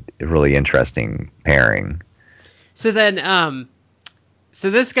a really interesting pairing. So then, so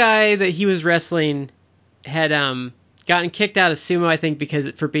this guy that he was wrestling had gotten kicked out of sumo, I think,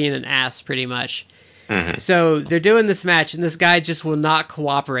 for being an ass, pretty much. Mm-hmm. So they're doing this match, and this guy just will not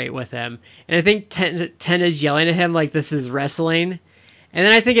cooperate with him. And I think Tenta's yelling at him like this is wrestling. And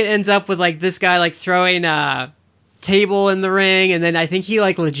then I think it ends up with like this guy like throwing a table in the ring, and then I think he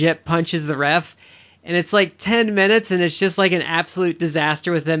like legit punches the ref. And it's like 10 minutes, and it's just like an absolute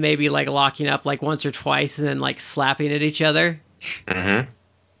disaster with them maybe like locking up like once or twice and then like slapping at each other. Mm-hmm.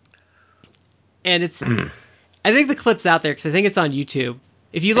 And it's, I think the clip's out there because I think it's on YouTube.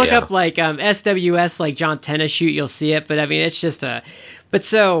 If you look up like SWS, like John Tenta shoot, you'll see it. But I mean, it's just the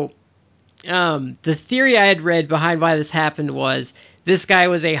theory I had read behind why this happened was this guy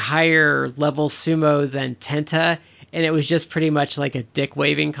was a higher level sumo than Tenta, and it was just pretty much like a dick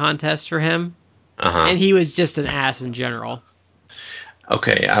waving contest for him. And he was just an ass in general.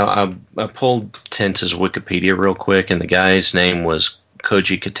 Okay, I pulled Tenta's Wikipedia real quick, and the guy's name was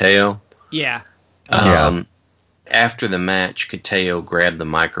Koji Kateo. Yeah. After the match, Kateo grabbed the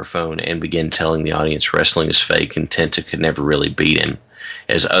microphone and began telling the audience wrestling is fake, and Tenta could never really beat him,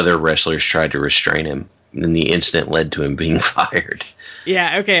 as other wrestlers tried to restrain him. And the incident led to him being fired.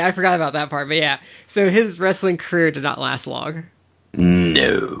 Yeah, okay, I forgot about that part, but yeah. So his wrestling career did not last long.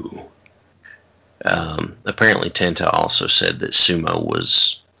 No. Apparently Tenta also said that sumo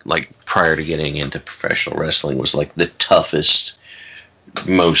was, like, prior to getting into professional wrestling, was like the toughest,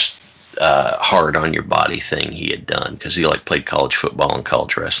 most hard on your body thing he had done, because he like played college football and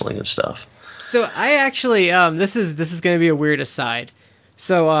college wrestling and stuff. So I actually, this is going to be a weird aside.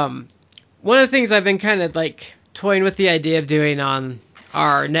 So one of the things I've been kind of like toying with the idea of doing on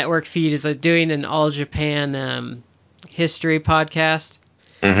our network feed is like doing an All Japan history podcast.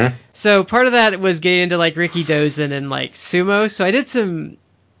 Mm-hmm. So part of that was getting into like Rikidozan and like sumo. So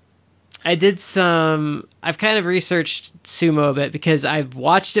I've kind of researched sumo a bit because I've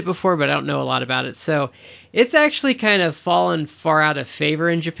watched it before, but I don't know a lot about it. So it's actually kind of fallen far out of favor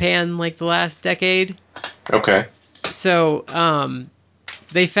in Japan like the last decade. Okay. So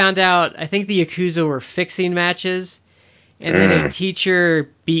they found out, I think the Yakuza were fixing matches, and then a teacher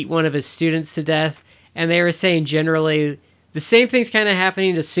beat one of his students to death, and they were saying generally the same thing's kind of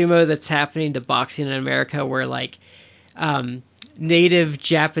happening to sumo that's happening to boxing in America, where like native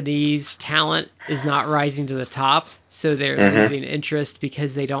Japanese talent is not rising to the top, so they're losing interest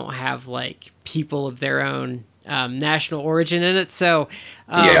because they don't have like people of their own national origin in it. So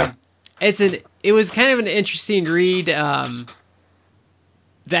it was kind of an interesting read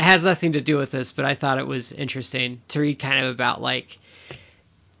that has nothing to do with this, but I thought it was interesting to read kind of about like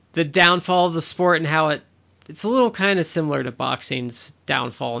the downfall of the sport and how it's a little kind of similar to boxing's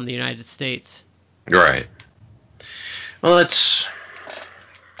downfall in the United States. Right.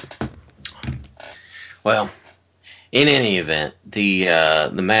 Well, in any event,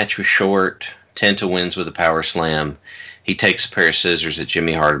 the match was short. Tenta wins with a power slam. He takes a pair of scissors that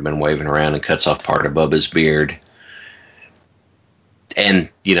Jimmy Hart had been waving around and cuts off part of Bubba's beard. And,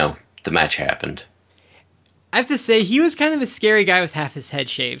 the match happened. I have to say, he was kind of a scary guy with half his head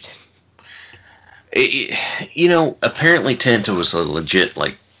shaved. Apparently Tenta was a legit,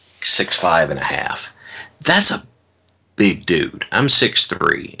 like, 6'5.5". That's a big dude. I'm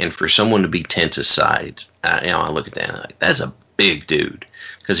 6'3", and for someone to be Tensa's size, I look at that and I'm like, that's a big dude,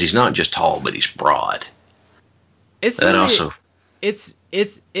 because he's not just tall, but he's broad. It's that really, also,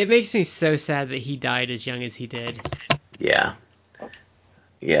 it makes me so sad that he died as young as he did. yeah,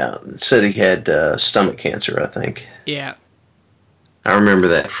 it said he had stomach cancer, I think. Yeah. I remember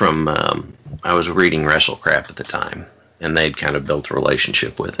that from I was reading WrestleCrap at the time, and they'd kind of built a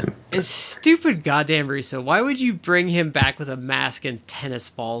relationship with him. And stupid goddamn Russo, why would you bring him back with a mask and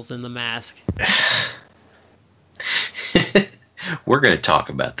tennis balls in the mask? We're going to talk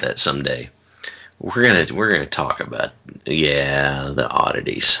about that someday. We're gonna talk about the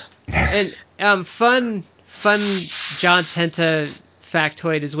oddities. And fun John Tenta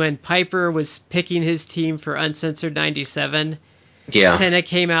factoid is when Piper was picking his team for Uncensored 97. Yeah, Tenta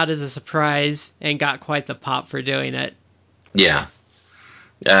came out as a surprise and got quite the pop for doing it. Yeah,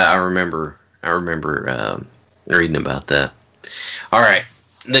 I remember reading about that. All right,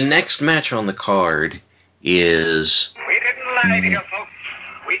 the next match on the card is. We didn't lie to you, folks.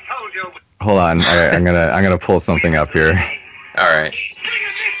 We told you. Hold on, I'm gonna pull something up here. All right.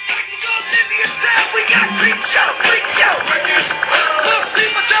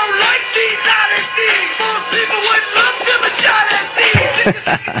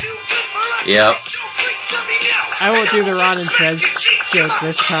 Yep. I won't do the Ron and Fez joke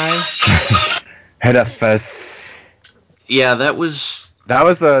this time. Head up, Fez. Yeah, that's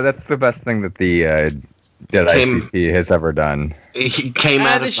the best thing that the ICP has ever done. He came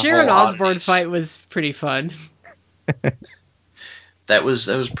out of the Sharon Osbourne fight was pretty fun. That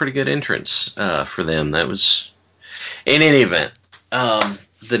was pretty good entrance for them. That was, in any event.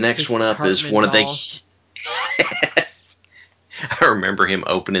 The next one up is one of the. I remember him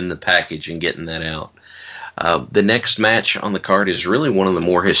opening the package and getting that out. The next match on the card is really one of the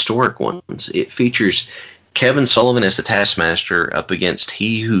more historic ones. It features Kevin Sullivan as the Taskmaster up against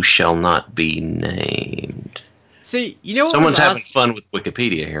He Who Shall Not Be Named. So you know what Someone's having fun with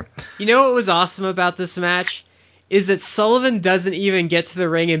Wikipedia here. You know what was awesome about this match is that Sullivan doesn't even get to the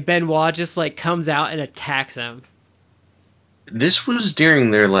ring and Benoit just comes out and attacks him. This was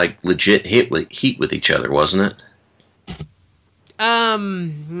during their legit heat with each other, wasn't it?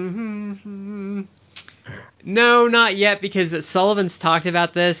 No, not yet, because Sullivan's talked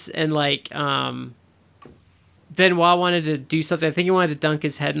about this, and Benoit wanted to do something. I think he wanted to dunk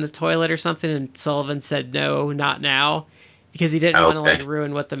his head in the toilet or something, and Sullivan said no, not now, because he didn't want to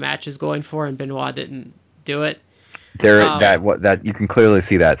ruin what the match is going for, and Benoit didn't do it. That you can clearly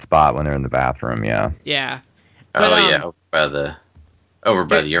see that spot when they're in the bathroom. Yeah. Yeah. But, over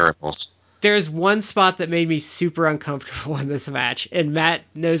by the urinals. There's one spot that made me super uncomfortable in this match, and Matt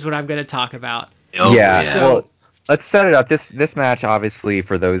knows what I'm going to talk about. Well, let's set it up. This match, obviously,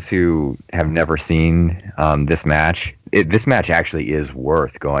 for those who have never seen this match, this match actually is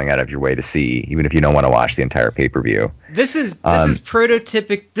worth going out of your way to see, even if you don't want to watch the entire pay-per-view. This is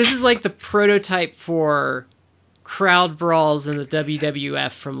prototypic. This is like the prototype for crowd brawls in the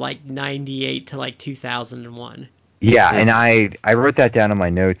WWF from 98 to 2001. Yeah, and I wrote that down in my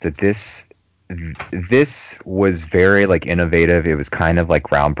notes that this was very innovative. It was kind of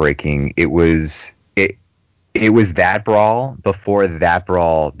groundbreaking. It was that brawl before that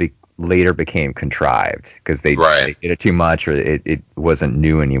brawl later became contrived because they did it too much or it wasn't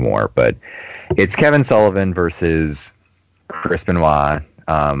new anymore. But it's Kevin Sullivan versus Chris Benoit.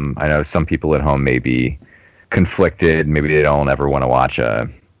 I know some people at home may be conflicted. Maybe they don't ever want to watch a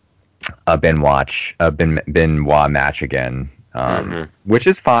Benoit match again, which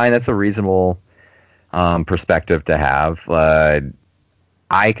is fine. That's a reasonable perspective to have.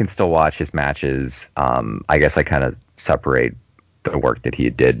 I can still watch his matches. I guess I kind of separate the work that he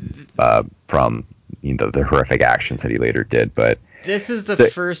did from the horrific actions that he later did. But this is the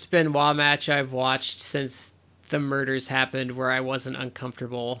first Benoit match I've watched since the murders happened where I wasn't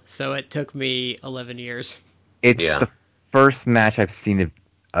uncomfortable. So it took me 11 years. It's the first match I've seen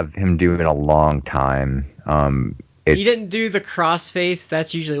of him do in a long time. He didn't do the crossface.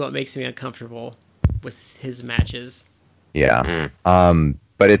 That's usually what makes me uncomfortable with his matches. Yeah.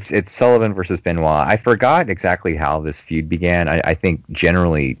 But it's Sullivan versus Benoit. I forgot exactly how this feud began. I think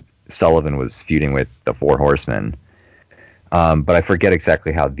generally Sullivan was feuding with the Four Horsemen. But I forget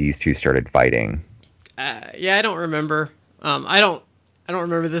exactly how these two started fighting. Yeah, I don't remember. I don't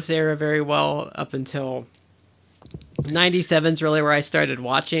remember this era very well up until 97's really where I started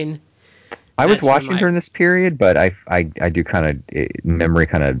watching. I was watching during this period, but I do kind of memory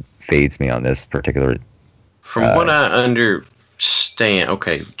kind of fades me on this particular. From what I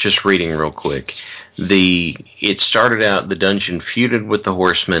Okay, just reading real quick. It started out the Dungeon feuded with the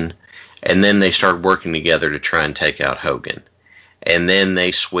Horsemen, and then they started working together to try and take out Hogan. And then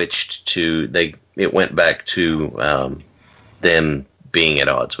they switched to it went back to them being at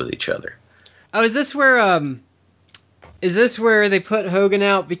odds with each other. Oh, is this where they put Hogan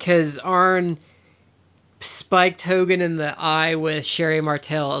out because Arn spiked Hogan in the eye with Sherry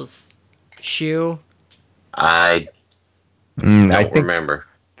Martel's shoe? I don't remember.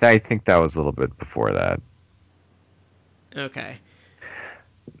 I think that was a little bit before that. Okay.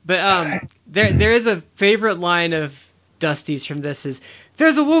 But there is a favorite line of Dusty's from this is,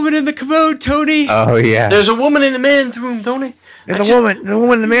 "There's a woman in the commode, Tony." Oh yeah. There's a woman in the man's room, Tony. There's a woman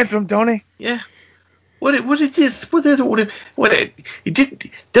in the man's room, Tony. Yeah. What is this? What did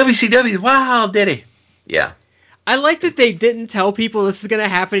WCW? Wow, did he? Yeah. I like that they didn't tell people this is gonna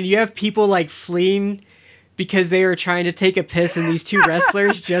happen. You have people like fleeing because they were trying to take a piss, and these two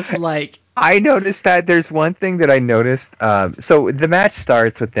wrestlers just like. I noticed that there's one thing that I noticed. So the match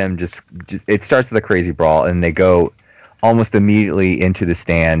starts with them it starts with a crazy brawl, and they go almost immediately into the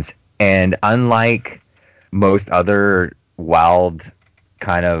stands. And unlike most other wild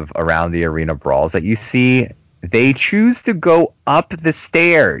kind of around the arena brawls that you see, they choose to go up the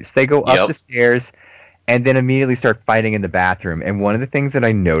stairs. They go up the stairs and then immediately start fighting in the bathroom. And one of the things that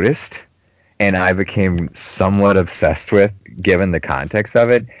I noticed, and I became somewhat obsessed with, given the context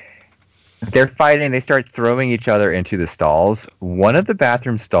of it, they're fighting. They start throwing each other into the stalls. One of the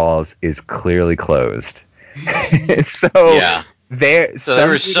bathroom stalls is clearly closed. So there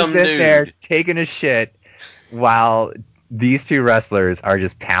was some dude there taking a shit while these two wrestlers are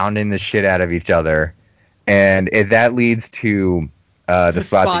just pounding the shit out of each other, and that leads to the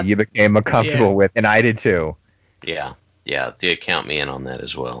spot that you became uncomfortable with, and I did too. Yeah, they count me in on that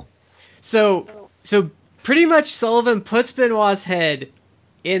as well. So pretty much Sullivan puts Benoit's head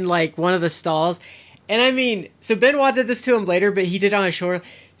in like one of the stalls, and I mean, so Benoit did this to him later, but he did it on his shoulder.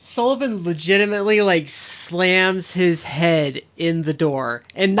 Sullivan legitimately like slams his head in the door,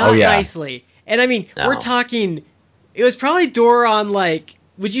 and not nicely. And I mean, we're talking, it was probably door on like,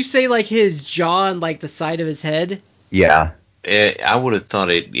 would you say like his jaw and like the side of his head? Yeah. I would have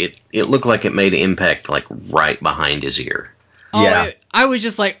thought it looked like it made an impact like right behind his ear. Yeah. I was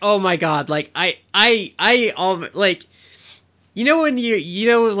just like, oh my god, like I like, you know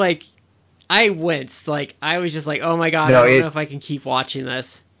when like I winced, like I was just like, oh my god, I don't know if I can keep watching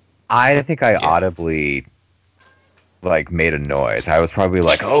this. I think I audibly like made a noise. I was probably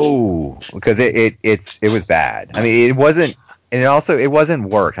like, oh, because it was bad. I mean, it wasn't, and it wasn't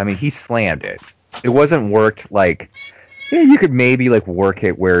worked. I mean, he slammed it. It wasn't worked like, you could maybe like work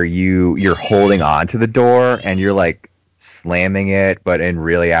it where you're holding on to the door and you're like slamming it, but in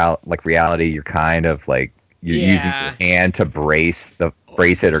reality, you're kind of like you're using your hand to brace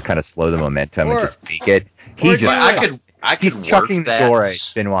it or kind of slow the momentum and just fake it. I could he's chucking work the door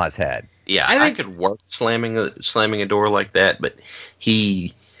at Benoit's head. Yeah, I could work slamming a door like that, but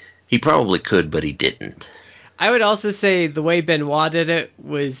he probably could, but he didn't. I would also say the way Benoit did it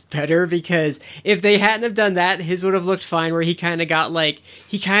was better, because if they hadn't have done that, his would have looked fine, where he kind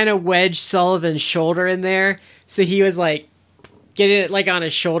of wedged Sullivan's shoulder in there, so he was like getting it like on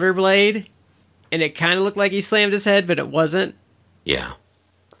his shoulder blade, and it kind of looked like he slammed his head, but it wasn't. Yeah.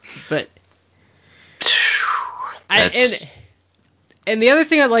 But and the other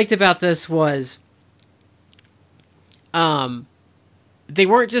thing I liked about this was they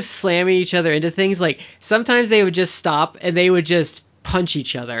weren't just slamming each other into things. Like, sometimes they would just stop and they would just punch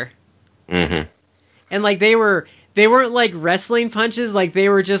each other. Mm-hmm. And like they weren't like wrestling punches, like they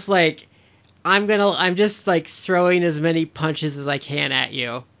were just like, I'm just like throwing as many punches as I can at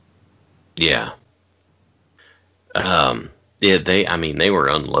you. Yeah. They were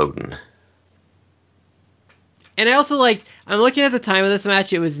unloading. And I also like, I'm looking at the time of this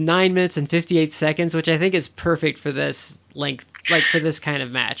match, it was 9 minutes and 58 seconds, which I think is perfect for this length, like for this kind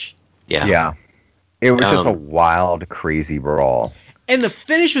of match. Yeah. Yeah. It was just a wild, crazy brawl. And the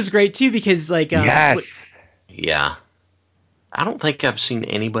finish was great too, because like... yes! Yeah. I don't think I've seen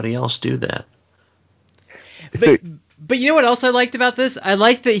anybody else do that. But you know what else I liked about this? I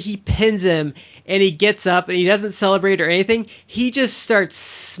liked that he pins him, and he gets up, and he doesn't celebrate or anything. He just starts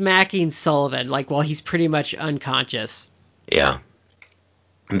smacking Sullivan, like, while he's pretty much unconscious. Yeah.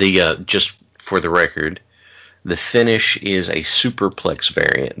 Just for the record, the finish is a superplex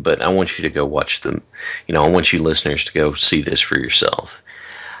variant, but I want you to go watch them. I want you listeners to go see this for yourself.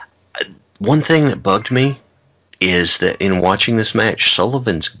 One thing that bugged me is that in watching this match,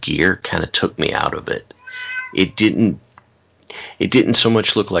 Sullivan's gear kind of took me out of it. It didn't so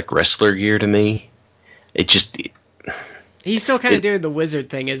much look like wrestler gear to me. He's still kind of doing the wizard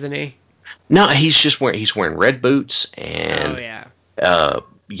thing, isn't he? No, he's wearing red boots and Oh yeah.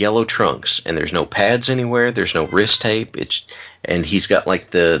 Yellow trunks, and there's no pads anywhere. There's no wrist tape. And he's got like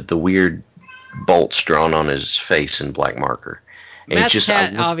the weird bolts drawn on his face in black marker. And Matt's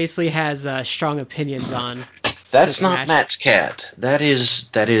cat obviously has strong opinions on. That's not Matt's cat. That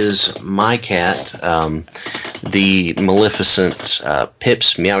is my cat, the Maleficent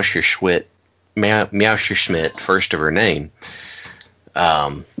Pips Meowscherschmidt, first of her name.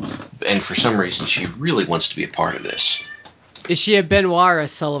 And for some reason, she really wants to be a part of this. Is she a Benoit or a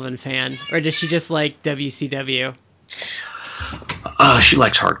Sullivan fan, or does she just like WCW? She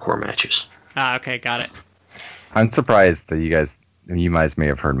likes hardcore matches. Ah, okay, got it. I'm surprised that you guys may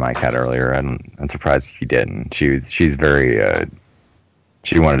have heard my cat earlier. I'm surprised if you didn't. She's very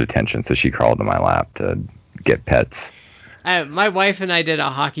she wanted attention, so she crawled to my lap to get pets. My wife and I did a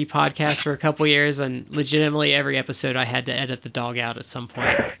hockey podcast for a couple years, and legitimately every episode I had to edit the dog out at some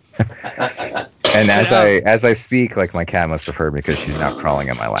point. And as I speak, like, my cat must have heard me because she's now crawling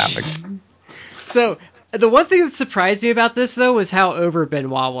in my lap again. So the one thing that surprised me about this, though, was how over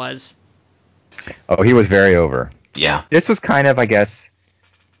Benoit was. Oh, he was very over. Yeah. This was kind of, I guess,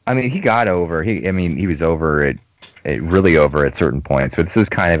 I mean, he got over. He was over it really over at certain points. But this is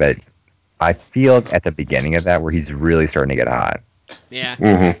kind of I feel at the beginning of that where he's really starting to get hot. Yeah.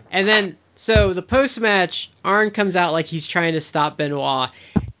 Mm-hmm. And then, so the post-match, Arn comes out like he's trying to stop Benoit.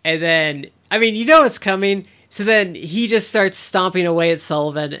 And then, I mean, you know it's coming. So then he just starts stomping away at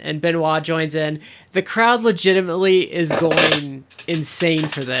Sullivan, and Benoit joins in. The crowd legitimately is going insane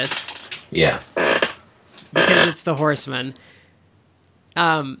for this. Yeah. Because it's the Horsemen.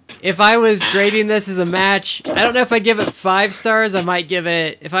 If I was grading this as a match, I don't know if I'd give it 5 stars. I might give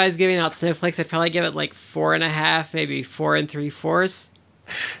it, if I was giving out snowflakes, I'd probably give it like 4.5, maybe 4 3/4.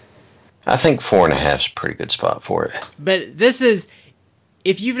 I think 4.5 is a pretty good spot for it. But this is,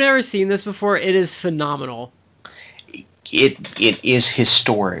 if you've never seen this before, it is phenomenal. It is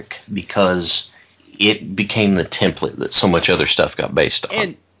historic because it became the template that so much other stuff got based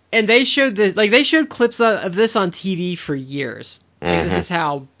on. And they showed they showed clips of this on TV for years. Like, this is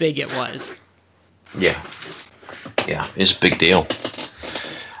how big it was. Yeah, it's a big deal.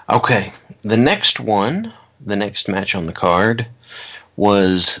 Okay, the next match on the card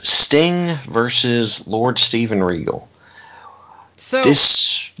was Sting versus Lord Steven Regal. So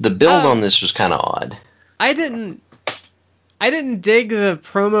the build on this was kind of odd. I didn't dig the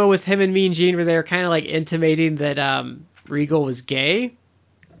promo with him and Mean Gene where they were kind of like intimating that Regal was gay.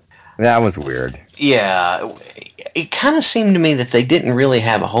 That was weird. Yeah, it kind of seemed to me that they didn't really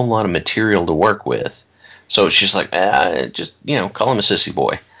have a whole lot of material to work with. So it's just like, just call him a sissy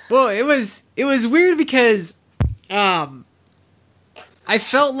boy. Well, it was weird because I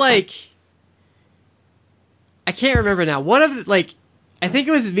felt like, I can't remember now. One of I think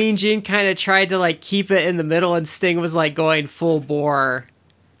it was Mean Gene kind of tried to like keep it in the middle, and Sting was like going full bore.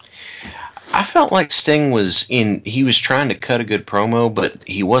 I felt like Sting he was trying to cut a good promo, but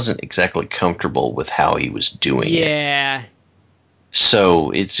he wasn't exactly comfortable with how he was doing it. Yeah.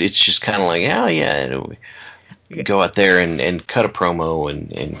 So it's just kind of like, go out there and cut a promo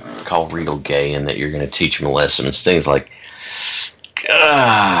and call Regal gay and that you're going to teach him a lesson. And Sting's like,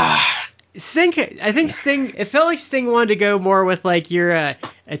 Sting, I think Sting, it felt like Sting wanted to go more with like, you're a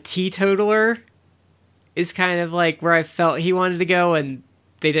teetotaler is kind of like where I felt he wanted to go, and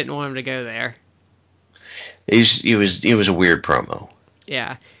they didn't want him to go there. It was a weird promo.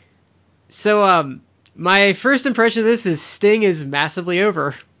 Yeah. So, my first impression of this is Sting is massively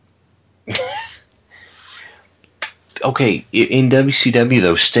over. Okay, in WCW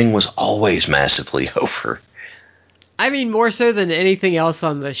though, Sting was always massively over. I mean, more so than anything else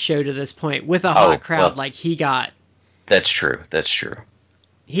on the show to this point, with a hot crowd, like he got. That's true.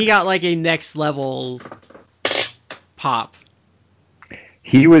 He got like a next level pop.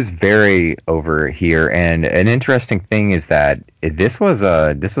 He was very over here, and an interesting thing is that this was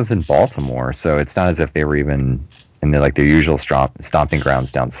in Baltimore, so it's not as if they were even in their usual stomping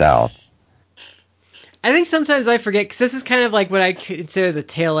grounds down south. I think sometimes I forget, because this is kind of like what I consider the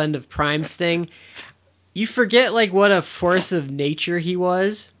tail end of Prime Sting. You forget like what a force of nature he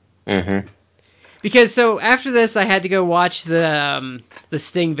was. Mm-hmm. Because so after this, I had to go watch the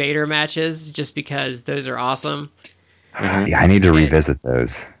Sting Vader matches just because those are awesome. Mm-hmm. Yeah, I need to revisit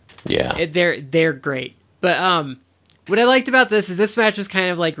those. Yeah, they're great. But what I liked about this is this match was kind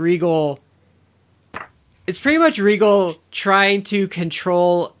of like Regal. It's pretty much Regal trying to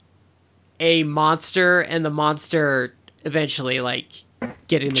control a monster, and the monster eventually like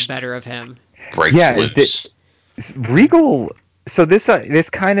getting the better of him. Breaks loose. Regal So this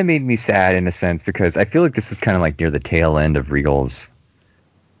kind of made me sad in a sense because I feel like this was kind of like near the tail end of Regal's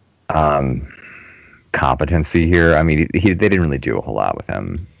competency here. I mean, they didn't really do a whole lot with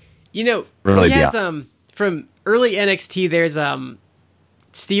him. You know, Really he has from early NXT. There's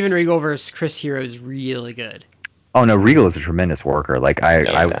Steven Regal versus Chris Hero is really good. Oh no, Regal is a tremendous worker. Like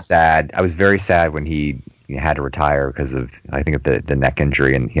I was sad. I was very sad when he had to retire because of I think of the neck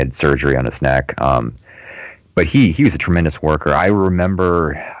injury and he had surgery on his neck. But he was a tremendous worker. I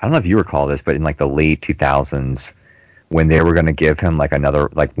remember, I don't know if you recall this, but in like the late 2000s when they were going to give him like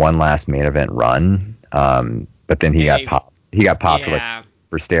one last main event run, but then he got popped. He got popped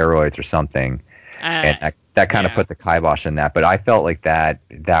for steroids or something, and that kind of put the kibosh in that. But I felt like that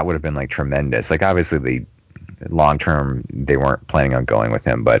would have been like tremendous. Like obviously long term they weren't planning on going with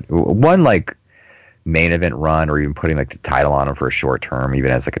him, but one like main event run or even putting like the title on him for a short term,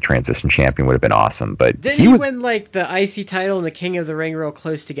 even as like a transition champion, would have been awesome. But didn't he win like the IC title and the King of the Ring real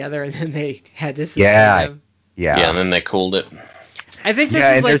close together, and then they had to suspend him? Yeah, and then they cooled it. I think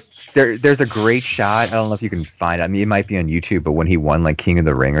this is there's a great shot. I don't know if you can find it. I mean, it might be on YouTube, but when he won like King of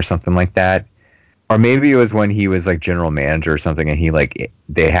the Ring or something like that, or maybe it was when he was like general manager or something, and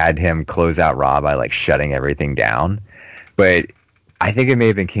they had him close out Raw by like shutting everything down. But I think it may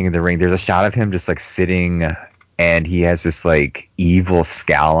have been King of the Ring. There's a shot of him just like sitting, and he has this like evil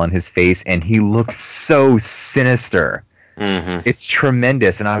scowl on his face, and he looks so sinister. Mm-hmm. It's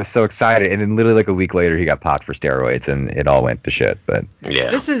tremendous, and I was so excited. And then literally like a week later, he got popped for steroids, and it all went to shit. But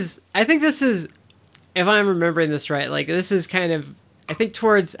yeah, I think this is, if I'm remembering this right, like this is kind of, I think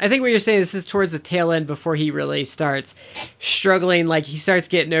what you're saying, this is towards the tail end before he really starts struggling. Like he starts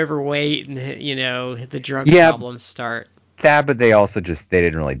getting overweight, and the drug problems start. That, but they also they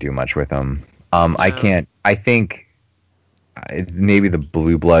didn't really do much with him. No. I think maybe the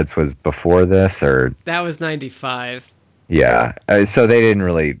Blue Bloods was before this, or that was 95. Yeah, so they didn't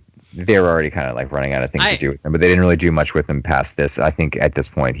really. They were already kind of like running out of things to do with him, but they didn't really do much with him past this. I think at this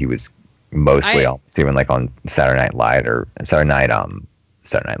point he was mostly even like on Saturday Night Live or Saturday Night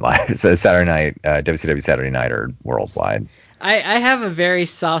WCW Saturday Night or Worldwide. I have a very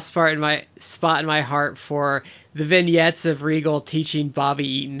soft spot in my heart for the vignettes of Regal teaching Bobby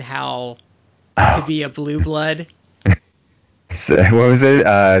Eaton how to be a blue blood. So, what was it?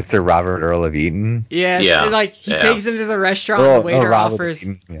 Sir Robert Earl of Eaton? Yeah. Like he takes him to the restaurant and the waiter offers.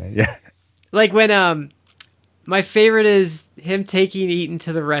 Yeah. Like when my favorite is him taking Eaton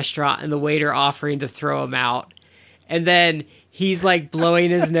to the restaurant and the waiter offering to throw him out, and then he's like blowing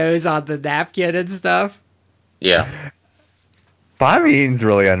his nose on the napkin and stuff. Yeah. Bobby Eaton's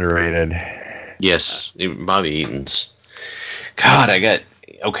really underrated. Yes, Bobby Eaton's. God,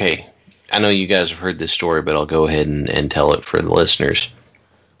 okay. I know you guys have heard this story, but I'll go ahead and tell it for the listeners.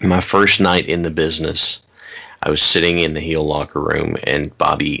 My first night in the business, I was sitting in the heel locker room, and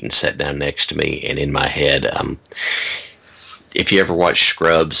Bobby Eaton sat down next to me, and in my head, if you ever watch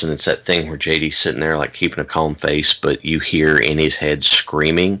Scrubs, and it's that thing where JD's sitting there like keeping a calm face, but you hear in his head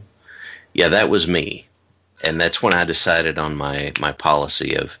screaming, yeah, that was me. And that's when I decided on my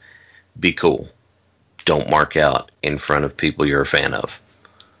policy of be cool. Don't mark out in front of people you're a fan of.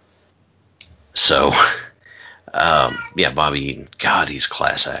 So, Bobby Eaton, God, he's a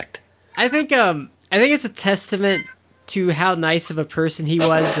class act. I think it's a testament to how nice of a person he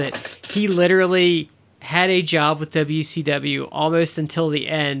was that he literally had a job with WCW almost until the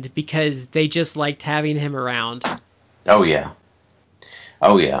end because they just liked having him around. Oh yeah.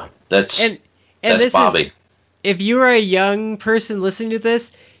 That's Bobby. If you are a young person listening to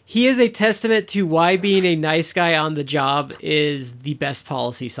this, he is a testament to why being a nice guy on the job is the best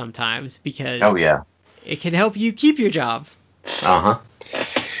policy sometimes, because it can help you keep your job. What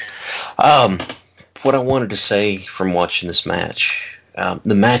I wanted to say from watching this match,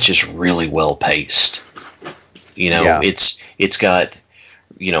 the match is really well paced. It's got,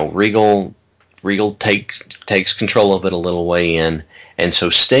 Regal takes control of it a little way in, and so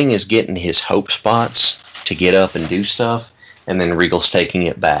Sting is getting his hope spots to get up and do stuff, and then Regal's taking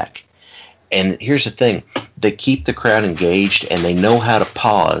it back. And here's the thing. They keep the crowd engaged, and they know how to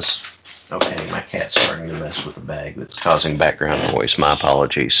pause. Okay, my cat's starting to mess with the bag. That's causing background noise. My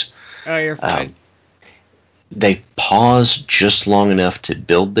apologies. Oh, you're fine. They pause just long enough to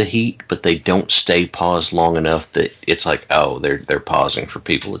build the heat, but they don't stay paused long enough that it's like, oh, they're pausing for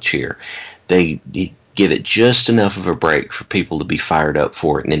people to cheer. They give it just enough of a break for people to be fired up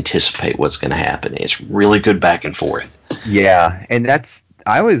for it and anticipate what's going to happen. It's really good back and forth. Yeah, and I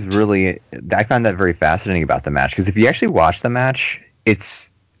found that very fascinating about the match, because if you actually watch the match,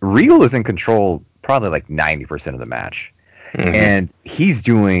 Regal is in control probably like 90% of the match. Mm-hmm. And he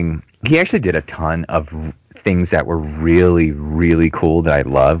actually did a ton of things that were really, really cool that I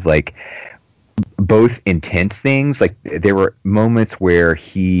love. Like, both intense things. Like, there were moments where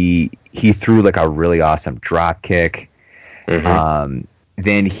he threw like a really awesome drop kick.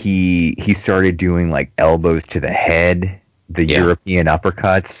 Then he started doing like elbows to the head, the European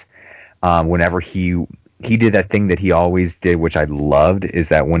uppercuts. Whenever he did that thing that he always did, which I loved, is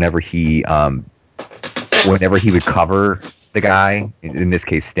that whenever he would cover the guy, in this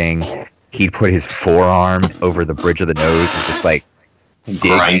case Sting, he'd put his forearm over the bridge of the nose and just like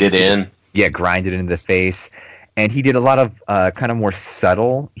grind it in. Grind it into the face. And he did a lot of kind of more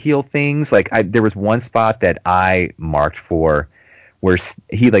subtle heel things. Like, there was one spot that I marked for where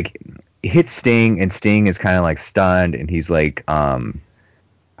he like hits Sting, and Sting is kind of like stunned, and he's like,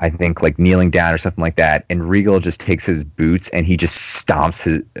 I think like kneeling down or something like that. And Regal just takes his boots and he just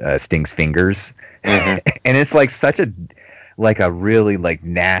stomps Sting's fingers. And it's like such a really like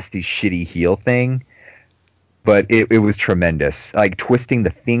nasty, shitty heel thing. But it was tremendous. Like, twisting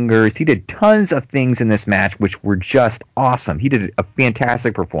the fingers. He did tons of things in this match which were just awesome. He did a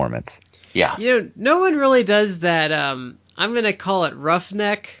fantastic performance. Yeah. No one really does that, I'm going to call it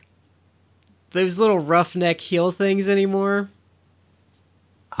roughneck. Those little roughneck heel things anymore.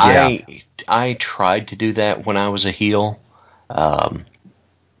 Yeah. I tried to do that when I was a heel.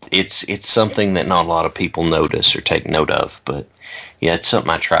 It's something that not a lot of people notice or take note of, but yeah, it's something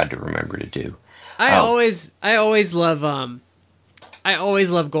I tried to remember to do. I always love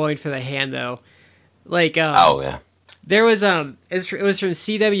going for the hand though. Like there was it was from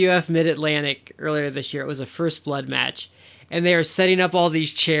CWF Mid Atlantic earlier this year. It was a First Blood match, and they were setting up all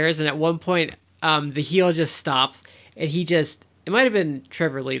these chairs, and at one point the heel just stops, and it might have been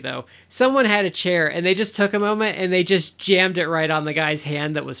Trevor Lee though. Someone had a chair, and they just took a moment and they just jammed it right on the guy's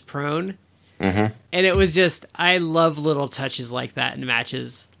hand that was prone. And it was just, I love little touches like that in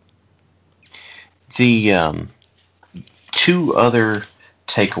matches. The two other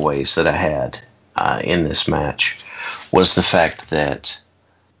takeaways that I had in this match was the fact that,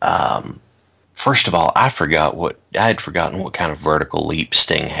 first of all, I had forgotten what kind of vertical leap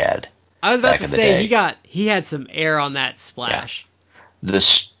Sting had. I was about to say he had some air on that splash. Yeah. The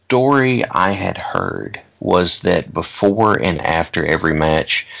story I had heard was that before and after every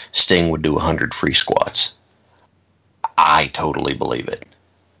match, Sting would do 100 free squats. I totally believe it.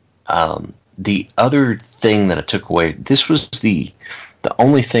 The other thing that I took away, this was the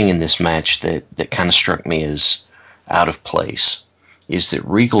only thing in this match that kind of struck me as out of place, is that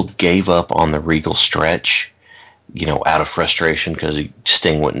Regal gave up on the Regal stretch, out of frustration because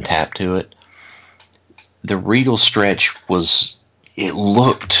Sting wouldn't tap to it. The Regal stretch it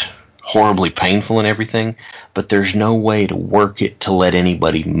looked horribly painful and everything, but there's no way to work it to let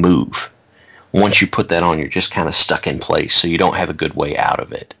anybody move. Once you put that on, you're just kind of stuck in place, so you don't have a good way out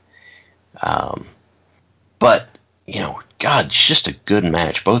of it. But, God, it's just a good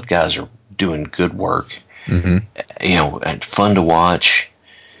match. Both guys are doing good work. And fun to watch.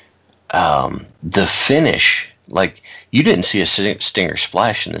 The finish, like, you didn't see a Stinger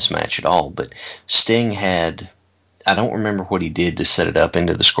splash in this match at all, but Sting had, I don't remember what he did to set it up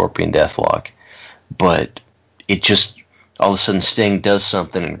into the Scorpion Deathlock, but it just, all of a sudden Sting does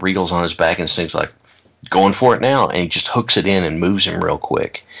something and Regal's on his back and Sting's like, going for it now, and he just hooks it in and moves him real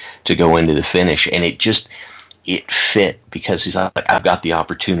quick to go into the finish, and it fit because he's like, I've got the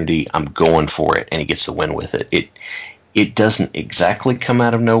opportunity, I'm going for it, and he gets the win with it. It doesn't exactly come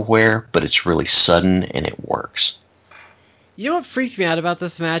out of nowhere, but it's really sudden and it works. You know what freaked me out about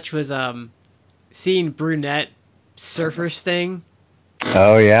this match was seeing Brunette Surfer Sting.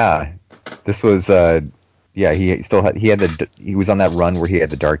 Oh yeah, this was he was on that run where he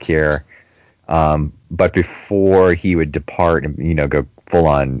had the dark hair. But before he would depart and go full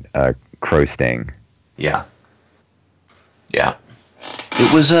on Crow Sting. Yeah.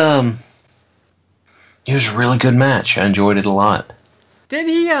 It was a really good match. I enjoyed it a lot. Then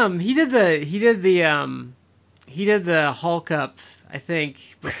he did the Hulk up, I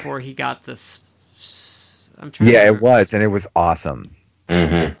think, before he got this. It was, and it was awesome.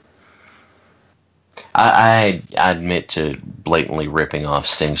 I admit to blatantly ripping off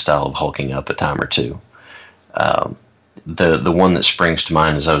Sting's style of hulking up a time or two. The one that springs to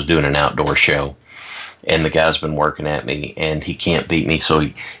mind is I was doing an outdoor show, and the guy's been working at me, and he can't beat me, so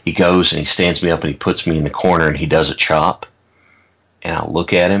he goes and he stands me up and he puts me in the corner and he does a chop, and I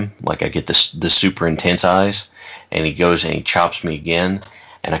look at him like I get the super intense eyes, and he goes and he chops me again,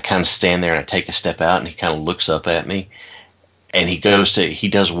 and I kind of stand there and I take a step out and he kind of looks up at me. And he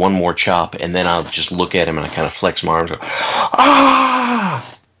does one more chop, and then I'll just look at him and I kind of flex my arms,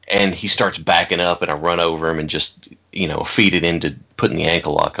 and he starts backing up, and I run over him and just, feed it into putting the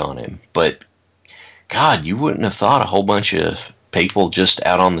ankle lock on him. But God, you wouldn't have thought a whole bunch of people just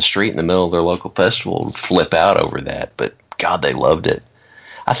out on the street in the middle of their local festival would flip out over that, but God, they loved it.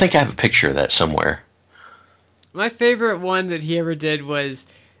 I think I have a picture of that somewhere. My favorite one that he ever did was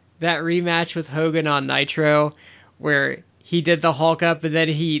that rematch with Hogan on Nitro, where he did the Hulk up and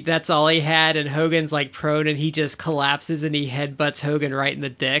then that's all he had, and Hogan's like prone and he just collapses and he headbutts Hogan right in the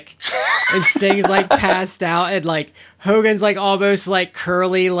dick. And Sting's like passed out and like Hogan's like almost like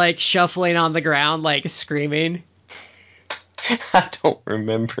curly, like shuffling on the ground, like screaming. I don't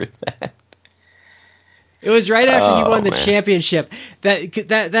remember that. It was right after he won the man. championship.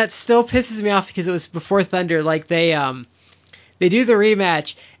 That still pisses me off because it was before Thunder. Like they do the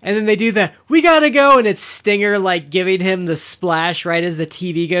rematch and then they do the "we gotta go" and it's Stinger like giving him the splash right as the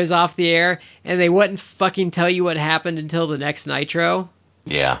TV goes off the air, and they wouldn't fucking tell you what happened until the next Nitro.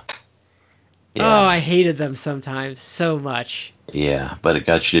 Yeah. Oh, I hated them sometimes so much. Yeah, but it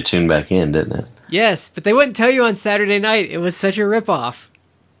got you to tune back in, didn't it? Yes, but they wouldn't tell you on Saturday night. It was such a ripoff.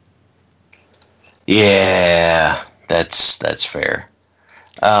 Yeah, that's fair.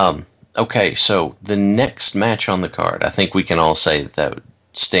 Okay, so the next match on the card, I think we can all say that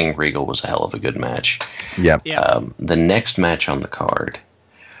Sting Regal was a hell of a good match. Yep. Yeah. The next match on the card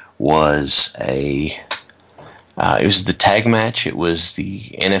was it was the tag match. It was the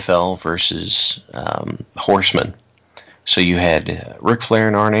NFL versus Horsemen. So you had Ric Flair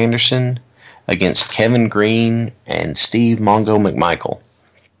and Arn Anderson against Kevin Green and Steve Mongo McMichael.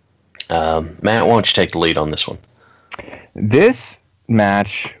 Matt, why don't you take the lead on this one? This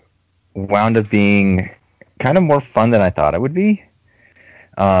match wound up being kind of more fun than I thought it would be.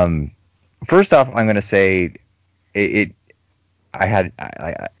 First off, I'm going to say I had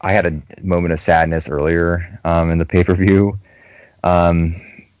a moment of sadness earlier in the pay-per-view,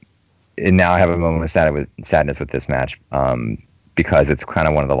 and now I have a moment of sadness with this match because it's kind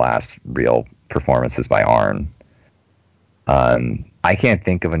of one of the last real performances by Arn. I can't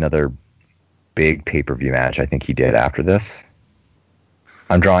think of another big pay-per-view match I think he did after this.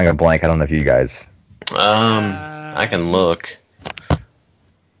 I'm drawing a blank. I don't know if you guys... I can look.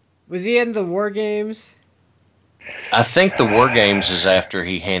 Was he in the War Games? I think the War Games is after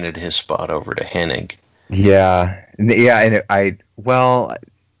he handed his spot over to Hennig. Yeah, and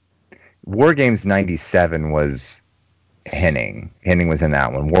War Games 97 was Hennig. Hennig was in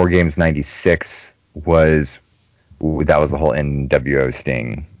that one. War Games 96 was the whole NWO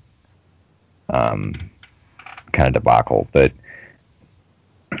Sting kind of debacle. But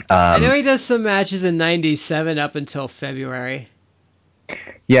I know he does some matches in 97 up until February.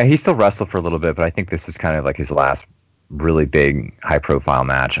 yeah, he still wrestled for a little bit, but I think this was kind of like his last really big, high-profile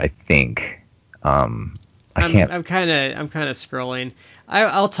match. I think. I'm kind of scrolling.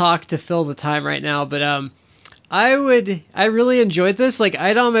 I'll talk to fill the time right now, but I really enjoyed this. Like,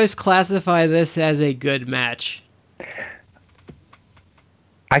 I'd almost classify this as a good match.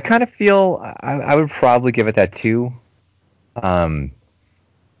 I kind of feel I would probably give it that too. The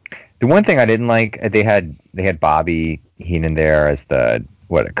one thing I didn't like, they had Bobby Heenan there as a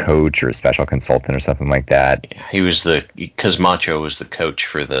coach or a special consultant or something like that. He was because Macho was the coach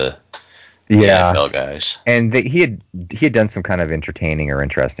for the NFL guys, and he had done some kind of entertaining or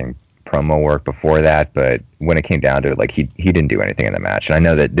interesting promo work before that, but when it came down to it, like he didn't do anything in the match. And I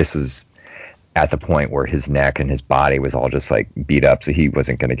know that this was at the point where his neck and his body was all just like beat up, so he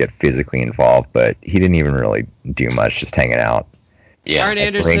wasn't going to get physically involved, but he didn't even really do much, just hanging out. Yeah, Arn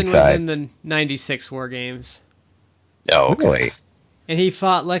Anderson was in the 96 War Games. Oh, okay. Really? And he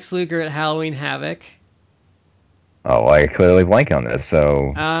fought Lex Luger at Halloween Havoc. Oh, I clearly blank on this,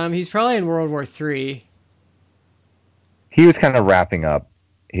 so... He's probably in World War III. He was kind of wrapping up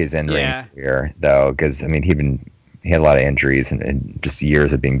his in-ring career, though, because, I mean, he had a lot of injuries and just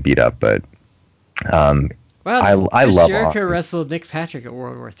years of being beat up, but... Wow, I love Jericho Arn. wrestled Nick Patrick at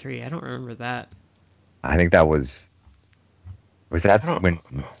World War III. I don't remember that. I think that was that when...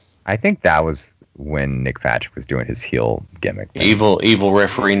 I think that was when Nick Patrick was doing his heel gimmick thing. Evil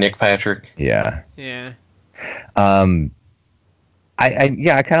referee Nick Patrick. Yeah. Yeah. I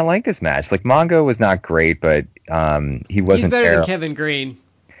kind of like this match. Like, Mongo was not great, but he wasn't. He's better than Kevin Green.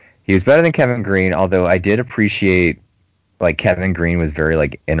 He was better than Kevin Green, although I did appreciate, like, Kevin Green was very,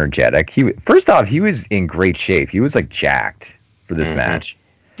 like, energetic. First off, he was in great shape. He was, like, jacked for this match.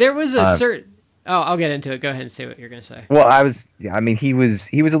 There was a certain... Oh, I'll get into it. Go ahead and say what you're going to say. Well, he was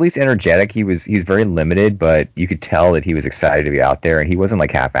at least energetic. He was very limited, but you could tell that he was excited to be out there, and he wasn't,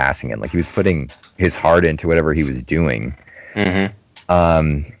 like, half-assing it. Like, he was putting his heart into whatever he was doing.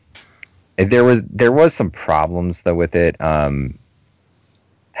 Mm-hmm. There was some problems though with it.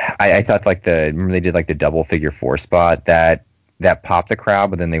 I thought, like, remember they did, like, the double figure 4 spot that popped the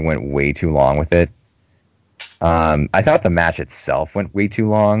crowd, but then they went way too long with it. I thought the match itself went way too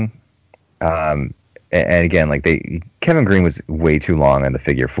long. And again, like Kevin Green was way too long on the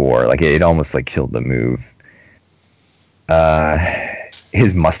figure four. Like it almost like killed the move.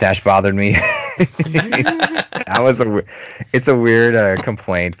 His mustache bothered me. It's a weird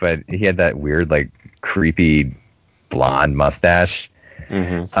complaint, but he had that weird like creepy blonde mustache.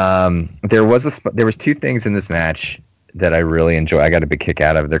 Mm-hmm. There was two things in this match that I really enjoy. I got a big kick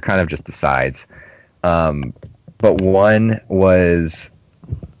out of. They're kind of just the sides. But one was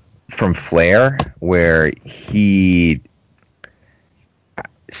from Flair, where he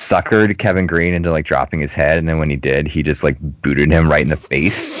suckered Kevin Green into like dropping his head, and then when he did, he just like booted him right in the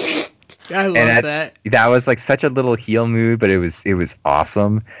face. I love that. That was like such a little heel move, but it was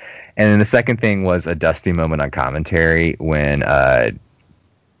awesome. And then the second thing was a Dusty moment on commentary when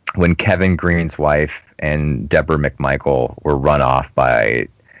Kevin Green's wife and Deborah McMichael were run off by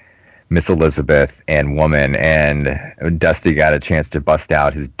Miss Elizabeth and Woman, and Dusty got a chance to bust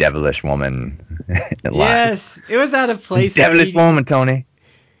out his devilish woman. Yes, it was out of place. Devilish woman, Tony.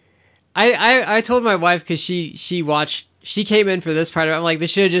 I told my wife because she came in for this part of it. I'm like, they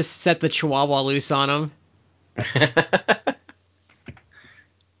should have just set the Chihuahua loose on him.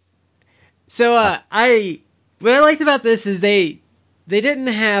 So what I liked about this is they didn't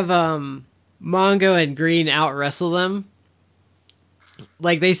have Mongo and Green out wrestle them.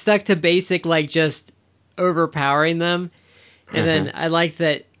 Like they stuck to basic, like just overpowering them, and then I liked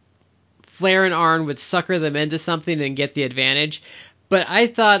that Flair and Arn would sucker them into something and get the advantage. But I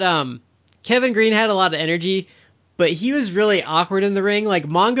thought Kevin Green had a lot of energy, but he was really awkward in the ring. Like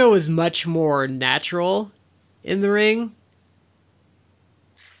Mongo was much more natural in the ring.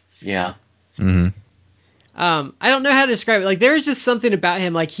 Yeah. Mm-hmm. I don't know how to describe it. Like there was just something about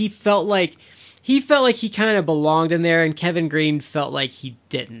him. Like he felt like he kind of belonged in there, and Kevin Green felt like he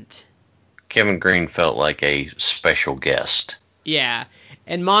didn't. Kevin Green felt like a special guest. Yeah,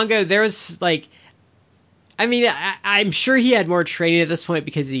 and Mongo, there was like, I mean, I'm sure he had more training at this point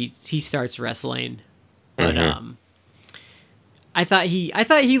because he starts wrestling, but I thought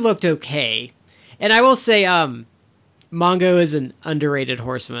he looked okay, and I will say, Mongo is an underrated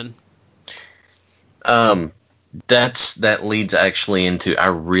horseman. That leads actually into, I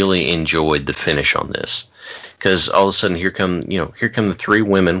really enjoyed the finish on this, because all of a sudden here come the three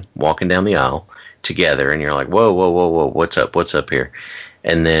women walking down the aisle together, and you're like, whoa, what's up here?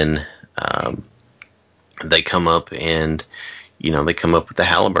 And then they come up and they come up with the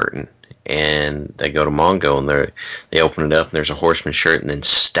Halliburton, and they go to Mongo, and they open it up, and there's a Horseman shirt, and then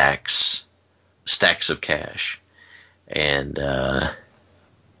stacks of cash, and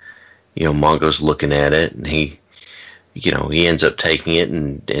Mongo's looking at it, and he ends up taking it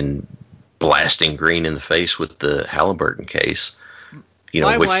and blasting Green in the face with the Halliburton case.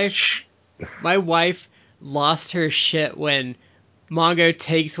 My wife lost her shit when Mongo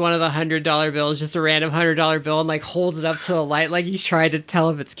takes one of the $100 bills, just a random $100 bill, and like holds it up to the light like he's trying to tell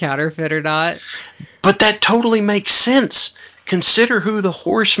if it's counterfeit or not. But that totally makes sense. Consider who the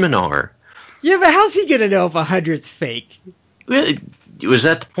Horsemen are. Yeah, but how's he gonna know if 100's fake? Was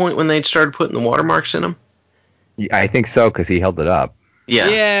that the point when they'd started putting the watermarks in them? I think so, because he held it up.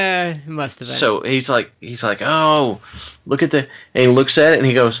 Yeah, it must have been. So he's like, oh, look at and he looks at it and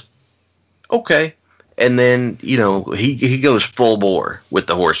he goes, okay. And then, he goes full bore with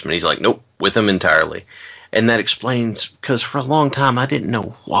the Horseman. He's like, nope, with him entirely. And that explains, because for a long time I didn't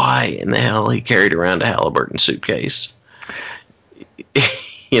know why in the hell he carried around a Halliburton suitcase.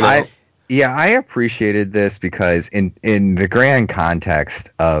 I appreciated this because in the grand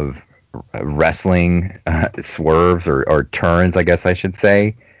context of wrestling swerves or turns, I guess I should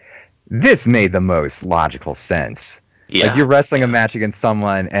say, this made the most logical sense. Yeah. Like you're wrestling a match against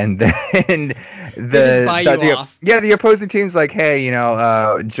someone, and then the opposing team's like, hey,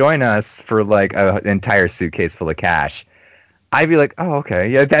 join us for like an entire suitcase full of cash. I'd be like, oh, okay,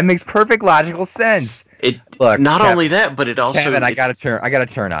 yeah, that makes perfect logical sense. Only that, but it also, Kevin, I got to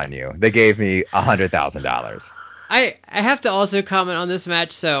turn on you. They gave me $100,000. I have to also comment on this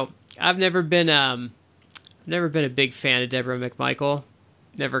match. So I've never been a big fan of Deborah McMichael.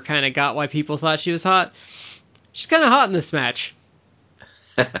 Never kind of got why people thought she was hot. She's kind of hot in this match.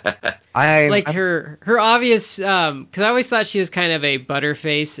 Her obvious, because I always thought she was kind of a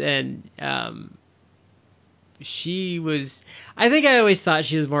butterface, and she was. I think I always thought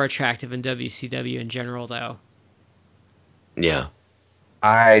she was more attractive in WCW in general, though. Yeah.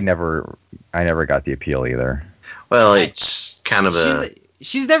 I never got the appeal either. Well, it's kind of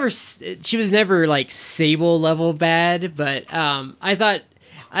she was never like Sable level bad, but I thought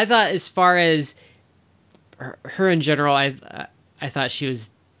as far as her in general, I thought she was.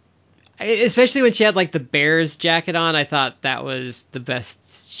 especially when she had like the Bears jacket on, I thought that was the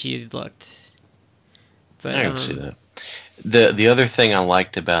best she looked. But I can see that. The other thing I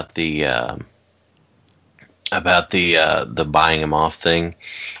liked about the buying him off thing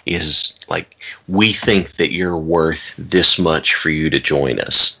is, like, we think that you're worth this much for you to join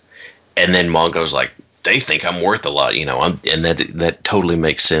us, and then Mongo's like, they think I'm worth a lot, you know, and that totally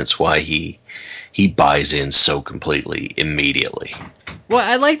makes sense why he buys in so completely immediately. Well,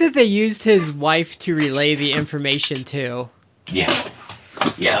 I like that they used his wife to relay the information too. Yeah,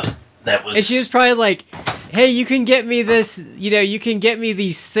 that was. And she was probably like, "Hey, you can get me this, you know, you can get me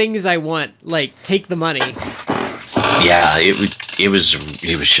these things I want. Like, take the money." Yeah, it was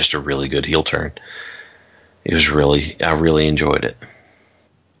just a really good heel turn. I really enjoyed it.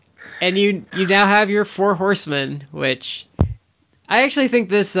 And you now have your 4 horsemen, which I actually think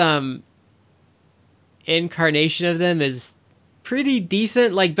this incarnation of them is pretty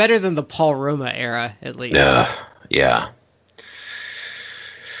decent, like better than the Paul Roma era at least. Yeah.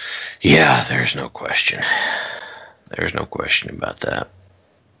 There's no question. There's no question about that.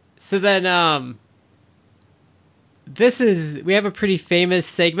 So then we have a pretty famous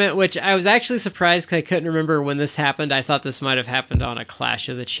segment, which I was actually surprised because I couldn't remember when this happened. I thought this might have happened on a Clash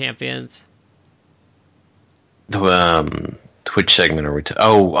of the Champions. Which segment are we?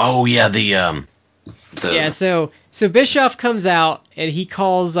 Yeah, the. Yeah, so Bischoff comes out and he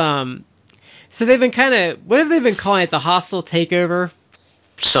calls. So they've been what have they been calling it? The hostile takeover.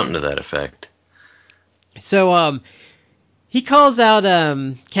 Something to that effect. So he calls out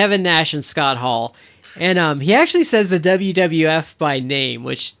Kevin Nash and Scott Hall. And he actually says the WWF by name,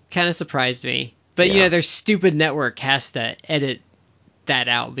 which kind of surprised me. But, you know, their stupid network has to edit that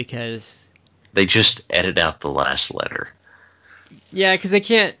out because... They just edit out the last letter. Yeah, because they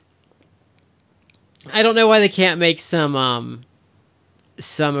can't... I don't know why they can't make some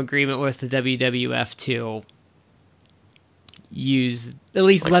agreement with the WWF to use... At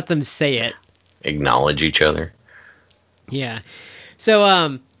least let them say it. Acknowledge each other. Yeah.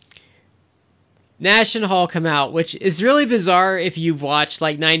 So, Nash and Hall come out, which is really bizarre if you've watched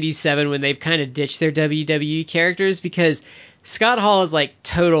like 97 when they've kind of ditched their WWE characters, because Scott Hall is like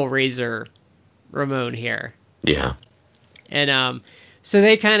total Razor Ramon here. Yeah. And so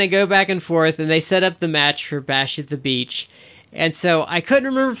they kind of go back and forth and they set up the match for Bash at the Beach. And so I couldn't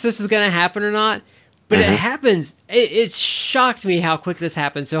remember if this was going to happen or not, but it happens. It shocked me how quick this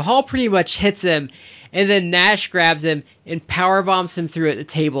happened. So Hall pretty much hits him, and then Nash grabs him and power bombs him through at the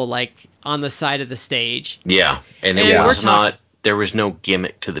table, like on the side of the stage. Yeah, and there was no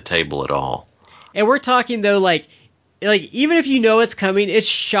gimmick to the table at all. And we're talking though, like even if you know it's coming, it's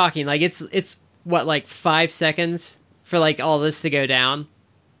shocking. Like it's what, like 5 seconds for like all this to go down.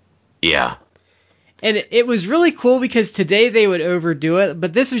 Yeah. And it was really cool because today they would overdo it,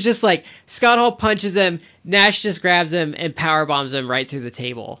 but this was just like Scott Hall punches him, Nash just grabs him and power bombs him right through the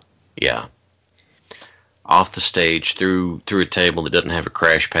table. Yeah. Off the stage, through a table that doesn't have a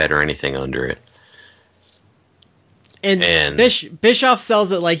crash pad or anything under it. And Bischoff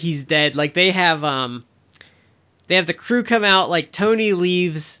sells it like he's dead. Like they have the crew come out, like Tony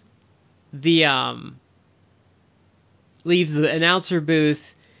leaves the announcer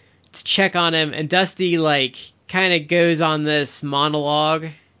booth to check on him, and Dusty like kind of goes on this monologue.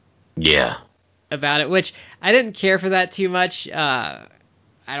 Yeah. About it, which I didn't care for that too much. I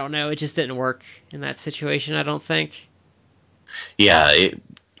don't know, it just didn't work in that situation, I don't think. Yeah,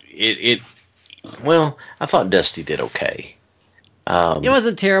 well, I thought Dusty did okay. It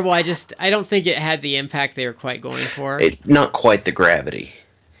wasn't terrible, I don't think it had the impact they were quite going for. Not quite the gravity.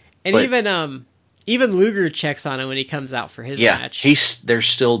 And even Luger checks on him when he comes out for his match. They're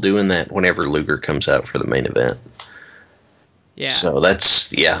still doing that whenever Luger comes out for the main event. Yeah. So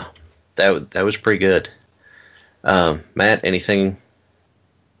that was pretty good. Matt, anything?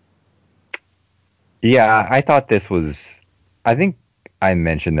 Yeah, I thought this was... I think I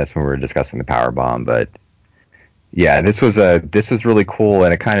mentioned this when we were discussing the Powerbomb, but yeah, this was really cool,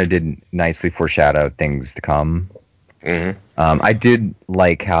 and it kind of did nicely foreshadow things to come. Mm-hmm. I did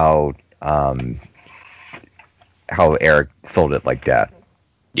like how Eric sold it like death.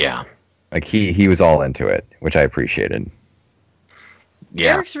 Yeah. Like he was all into it, which I appreciated.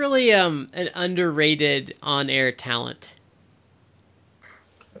 Yeah. Eric's really an underrated on-air talent.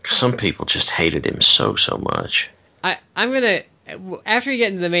 Some people just hated him so much. I'm gonna, after we get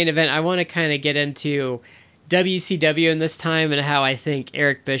into the main event, I want to kind of get into WCW in this time and how I think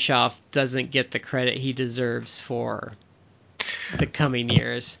Eric Bischoff doesn't get the credit he deserves for the coming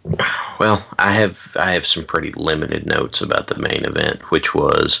years. Well, I have some pretty limited notes about the main event, which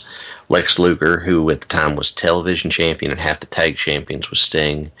was Lex Luger, who at the time was television champion, and half the tag champions was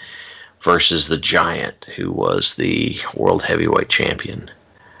Sting, versus the Giant, who was the World Heavyweight Champion.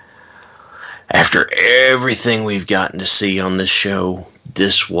 After everything we've gotten to see on this show,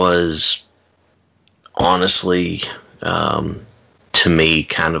 this was honestly, to me,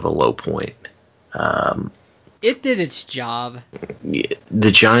 kind of a low point. It did its job.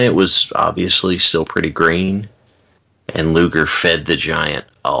 The Giant was obviously still pretty green, and Luger fed the Giant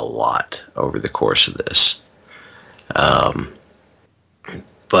a lot over the course of this.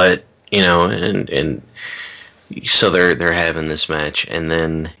 But, you know, and so they're having this match, and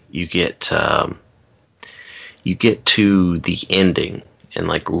then you get to the ending, and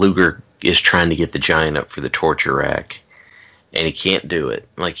like Luger is trying to get the Giant up for the torture rack, and he can't do it.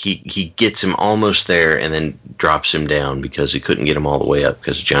 Like he gets him almost there, and then drops him down because he couldn't get him all the way up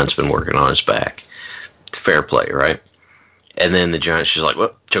because the Giant's been working on his back. It's fair play, right? And then the Giant's just like,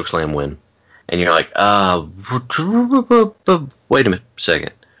 well, chokeslam win. And you're like, wait a minute,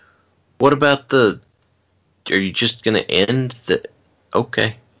 second. What about are you just going to end the,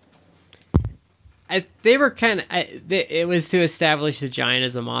 okay. They were it was to establish the Giant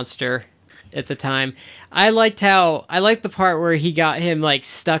as a monster at the time. I liked the part where he got him like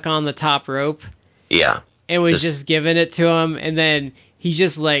stuck on the top rope. Yeah. And was just giving it to him, and then he's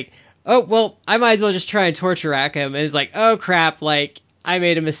just like, oh, well, I might as well just try and torture rack him. And it's like, oh, crap, like, I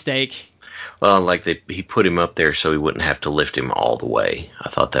made a mistake. Well, like he put him up there so he wouldn't have to lift him all the way. I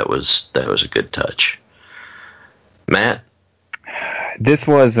thought that was a good touch. Matt? This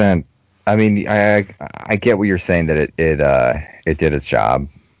wasn't, I mean, I get what you're saying, that it did its job.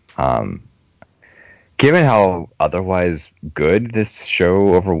 Given how otherwise good this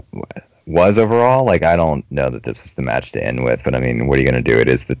show was overall, like, I don't know that this was the match to end with, but I mean, what are you going to do? It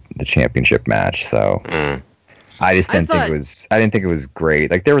is the championship match, so I just didn't think it was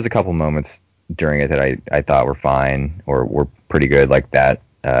great. Like, there was a couple moments during it that I thought were fine or were pretty good, like that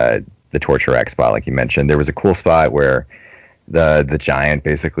the torture rack spot, like you mentioned. There was a cool spot where the Giant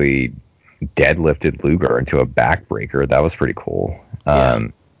basically deadlifted Luger into a backbreaker. That was pretty cool. Yeah.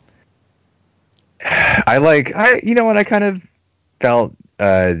 I kind of felt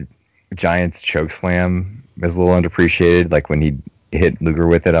Giant's chokeslam is a little underappreciated. Like, when he hit Luger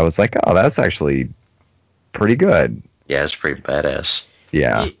with it, I was like, oh, that's actually pretty good. Yeah, it's pretty badass.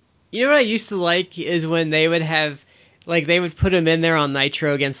 Yeah. You know what I used to like is when they would have, like, they would put him in there on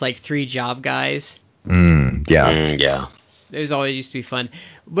Nitro against like 3 job guys. Yeah. It always used to be fun.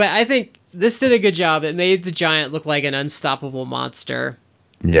 But I think this did a good job. It made the Giant look like an unstoppable monster.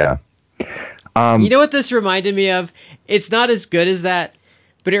 Yeah. You know what this reminded me of? It's not as good as that,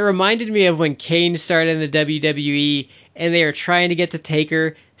 but it reminded me of when Kane started in the WWE and they were trying to get to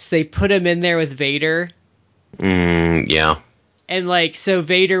Taker, so they put him in there with Vader. Yeah. And like, so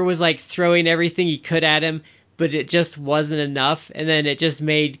Vader was like throwing everything he could at him, but it just wasn't enough, and then it just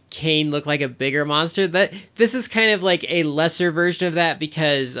made Kane look like a bigger monster. This is kind of like a lesser version of that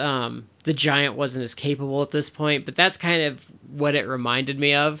because the Giant wasn't as capable at this point, but that's kind of what it reminded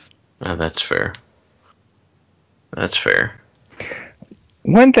me of. Oh, that's fair. That's fair.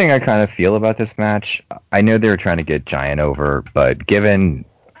 One thing I kind of feel about this match, I know they were trying to get Giant over, but given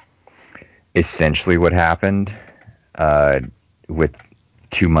essentially what happened, with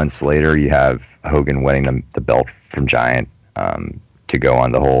 2 months later, you have Hogan winning the belt from Giant to go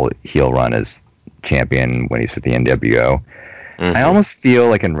on the whole heel run as champion when he's with the NWO. Mm-hmm. I almost feel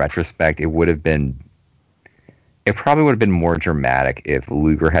like, in retrospect, it probably would have been more dramatic if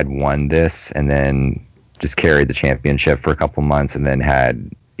Luger had won this and then just carried the championship for a couple months, and then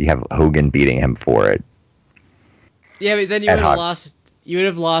you have Hogan beating him for it. Yeah, but then you would have lost. You would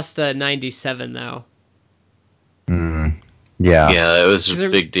have lost 97 though. Yeah. Yeah, it was a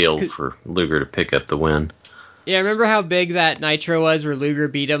big deal for Luger to pick up the win. Yeah, remember how big that Nitro was where Luger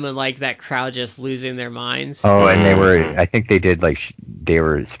beat him and like that crowd just losing their minds? Oh, and I think they did, like, they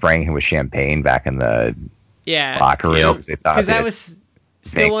were spraying him with champagne back in the locker room because that was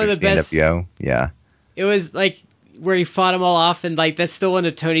still one of the best. NWO. Yeah. It was like where he fought them all off, and like that's still one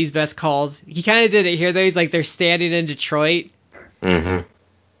of Tony's best calls. He kind of did it here though. He's like, they're standing in Detroit. Mm-hmm.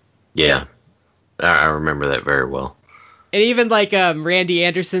 Yeah, I remember that very well. And even like Randy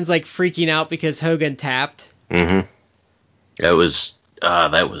Anderson's like freaking out because Hogan tapped. Mm-hmm. That was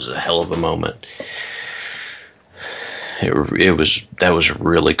a hell of a moment. That was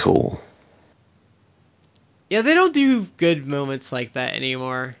really cool. Yeah, they don't do good moments like that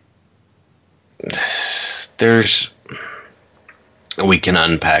anymore. We can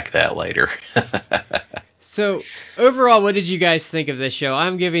unpack that later. So, overall, what did you guys think of this show?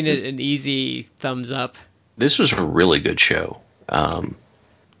 I'm giving it an easy thumbs up. This was a really good show.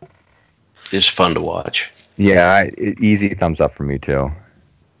 It's fun to watch. Yeah, easy thumbs up for me, too.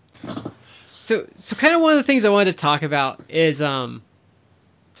 So kind of one of the things I wanted to talk about is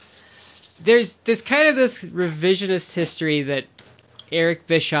there's kind of this revisionist history that Eric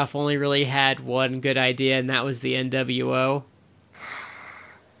Bischoff only really had one good idea, and that was the NWO.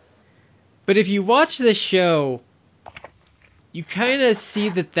 But if you watch the show, you kind of see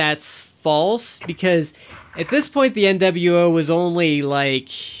that that's false, because at this point the NWO was only like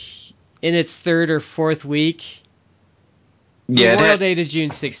in its third or fourth week. Yeah, Memorial Day to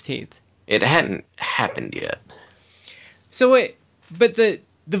June 16th. It hadn't happened yet. But the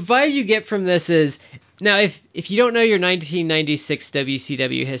vibe you get from this is, now if you don't know your 1996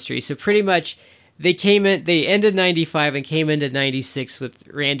 WCW history, so pretty much they ended 95 and came into 96 with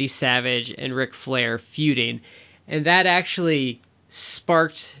Randy Savage and Ric Flair feuding, and that actually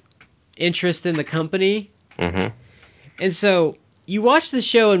sparked interest in the company. Mm-hmm. And so you watch the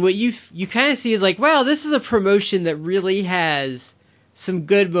show, and what you kind of see is like, wow, this is a promotion that really has some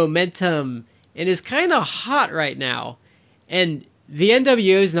good momentum and is kind of hot right now. And the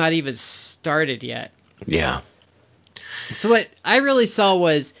NWO is not even started yet. Yeah. So what I really saw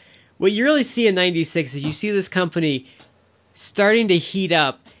was, what you really see in 96 is you see this company starting to heat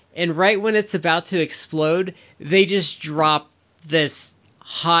up, and right when it's about to explode, they just drop this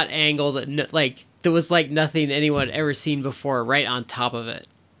hot angle that was like nothing anyone had ever seen before right on top of it.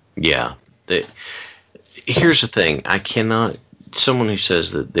 Yeah. Here's the thing. Someone who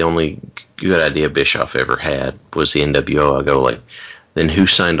says that the only good idea Bischoff ever had was the NWO, I go like, then who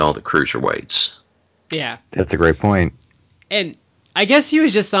signed all the cruiserweights? Yeah. That's a great point. And I guess he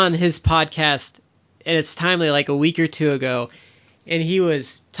was just on his podcast, and it's timely, like a week or two ago, and he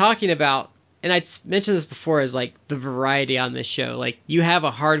was talking about, and I'd mentioned this before, as like the variety on this show. Like, you have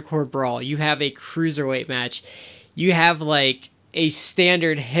a hardcore brawl, you have a cruiserweight match, you have like a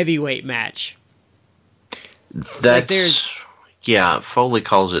standard heavyweight match. Yeah, Foley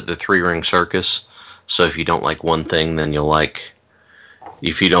calls it the 3-ring circus. So if you don't like one thing, then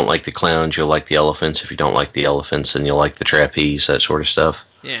if you don't like the clowns, you'll like the elephants. If you don't like the elephants, then you'll like the trapeze, that sort of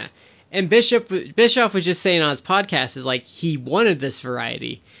stuff. Yeah. And Bischoff was just saying on his podcast is like he wanted this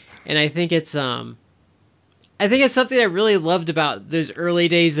variety. And I think it's something I really loved about those early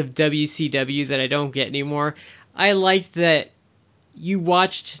days of WCW that I don't get anymore. I liked that you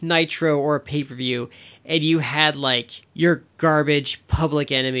watched Nitro or a pay-per-view, and you had like your garbage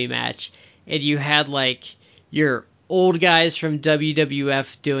Public Enemy match, and you had like your old guys from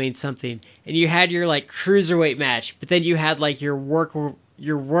WWF doing something, and you had your like cruiserweight match, but then you had like your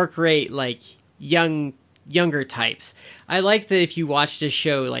work rate like younger types. I like that if you watched a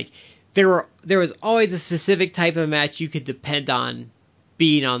show, like there was always a specific type of match you could depend on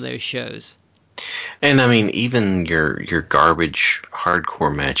being on those shows. And I mean, even your garbage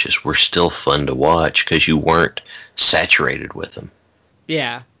hardcore matches were still fun to watch because you weren't saturated with them.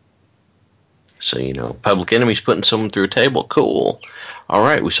 Yeah. So, Public Enemy's putting someone through a table. Cool. All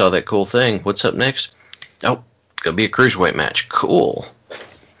right, we saw that cool thing. What's up next? Oh, gonna be a cruiserweight match. Cool.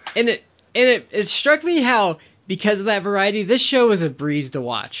 And it struck me how, because of that variety, this show was a breeze to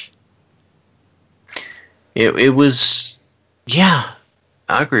watch. It was, yeah,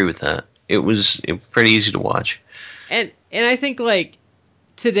 I agree with that. It was pretty easy to watch. And I think like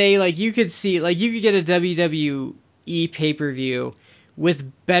today, like you could get a WWE pay-per-view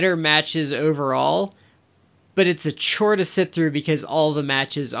with better matches overall, but it's a chore to sit through because all the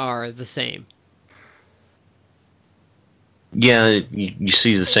matches are the same. Yeah, you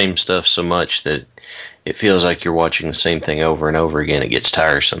see the same stuff so much that it feels like you're watching the same thing over and over again. It gets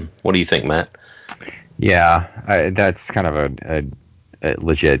tiresome. What do you think, Matt? Yeah, that's kind of a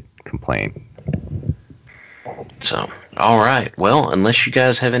legit complaint. So, all right. Well, unless you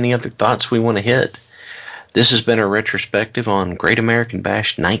guys have any other thoughts we want to hit, this has been a retrospective on Great American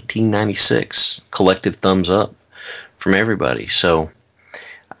Bash 1996. Collective thumbs up from everybody. So,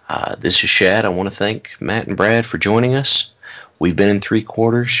 this is Shad. I want to thank Matt and Brad for joining us. We've been in 3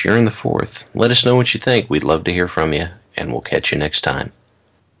 quarters. You're in the 4th. Let us know what you think. We'd love to hear from you, and we'll catch you next time.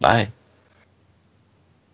 Bye.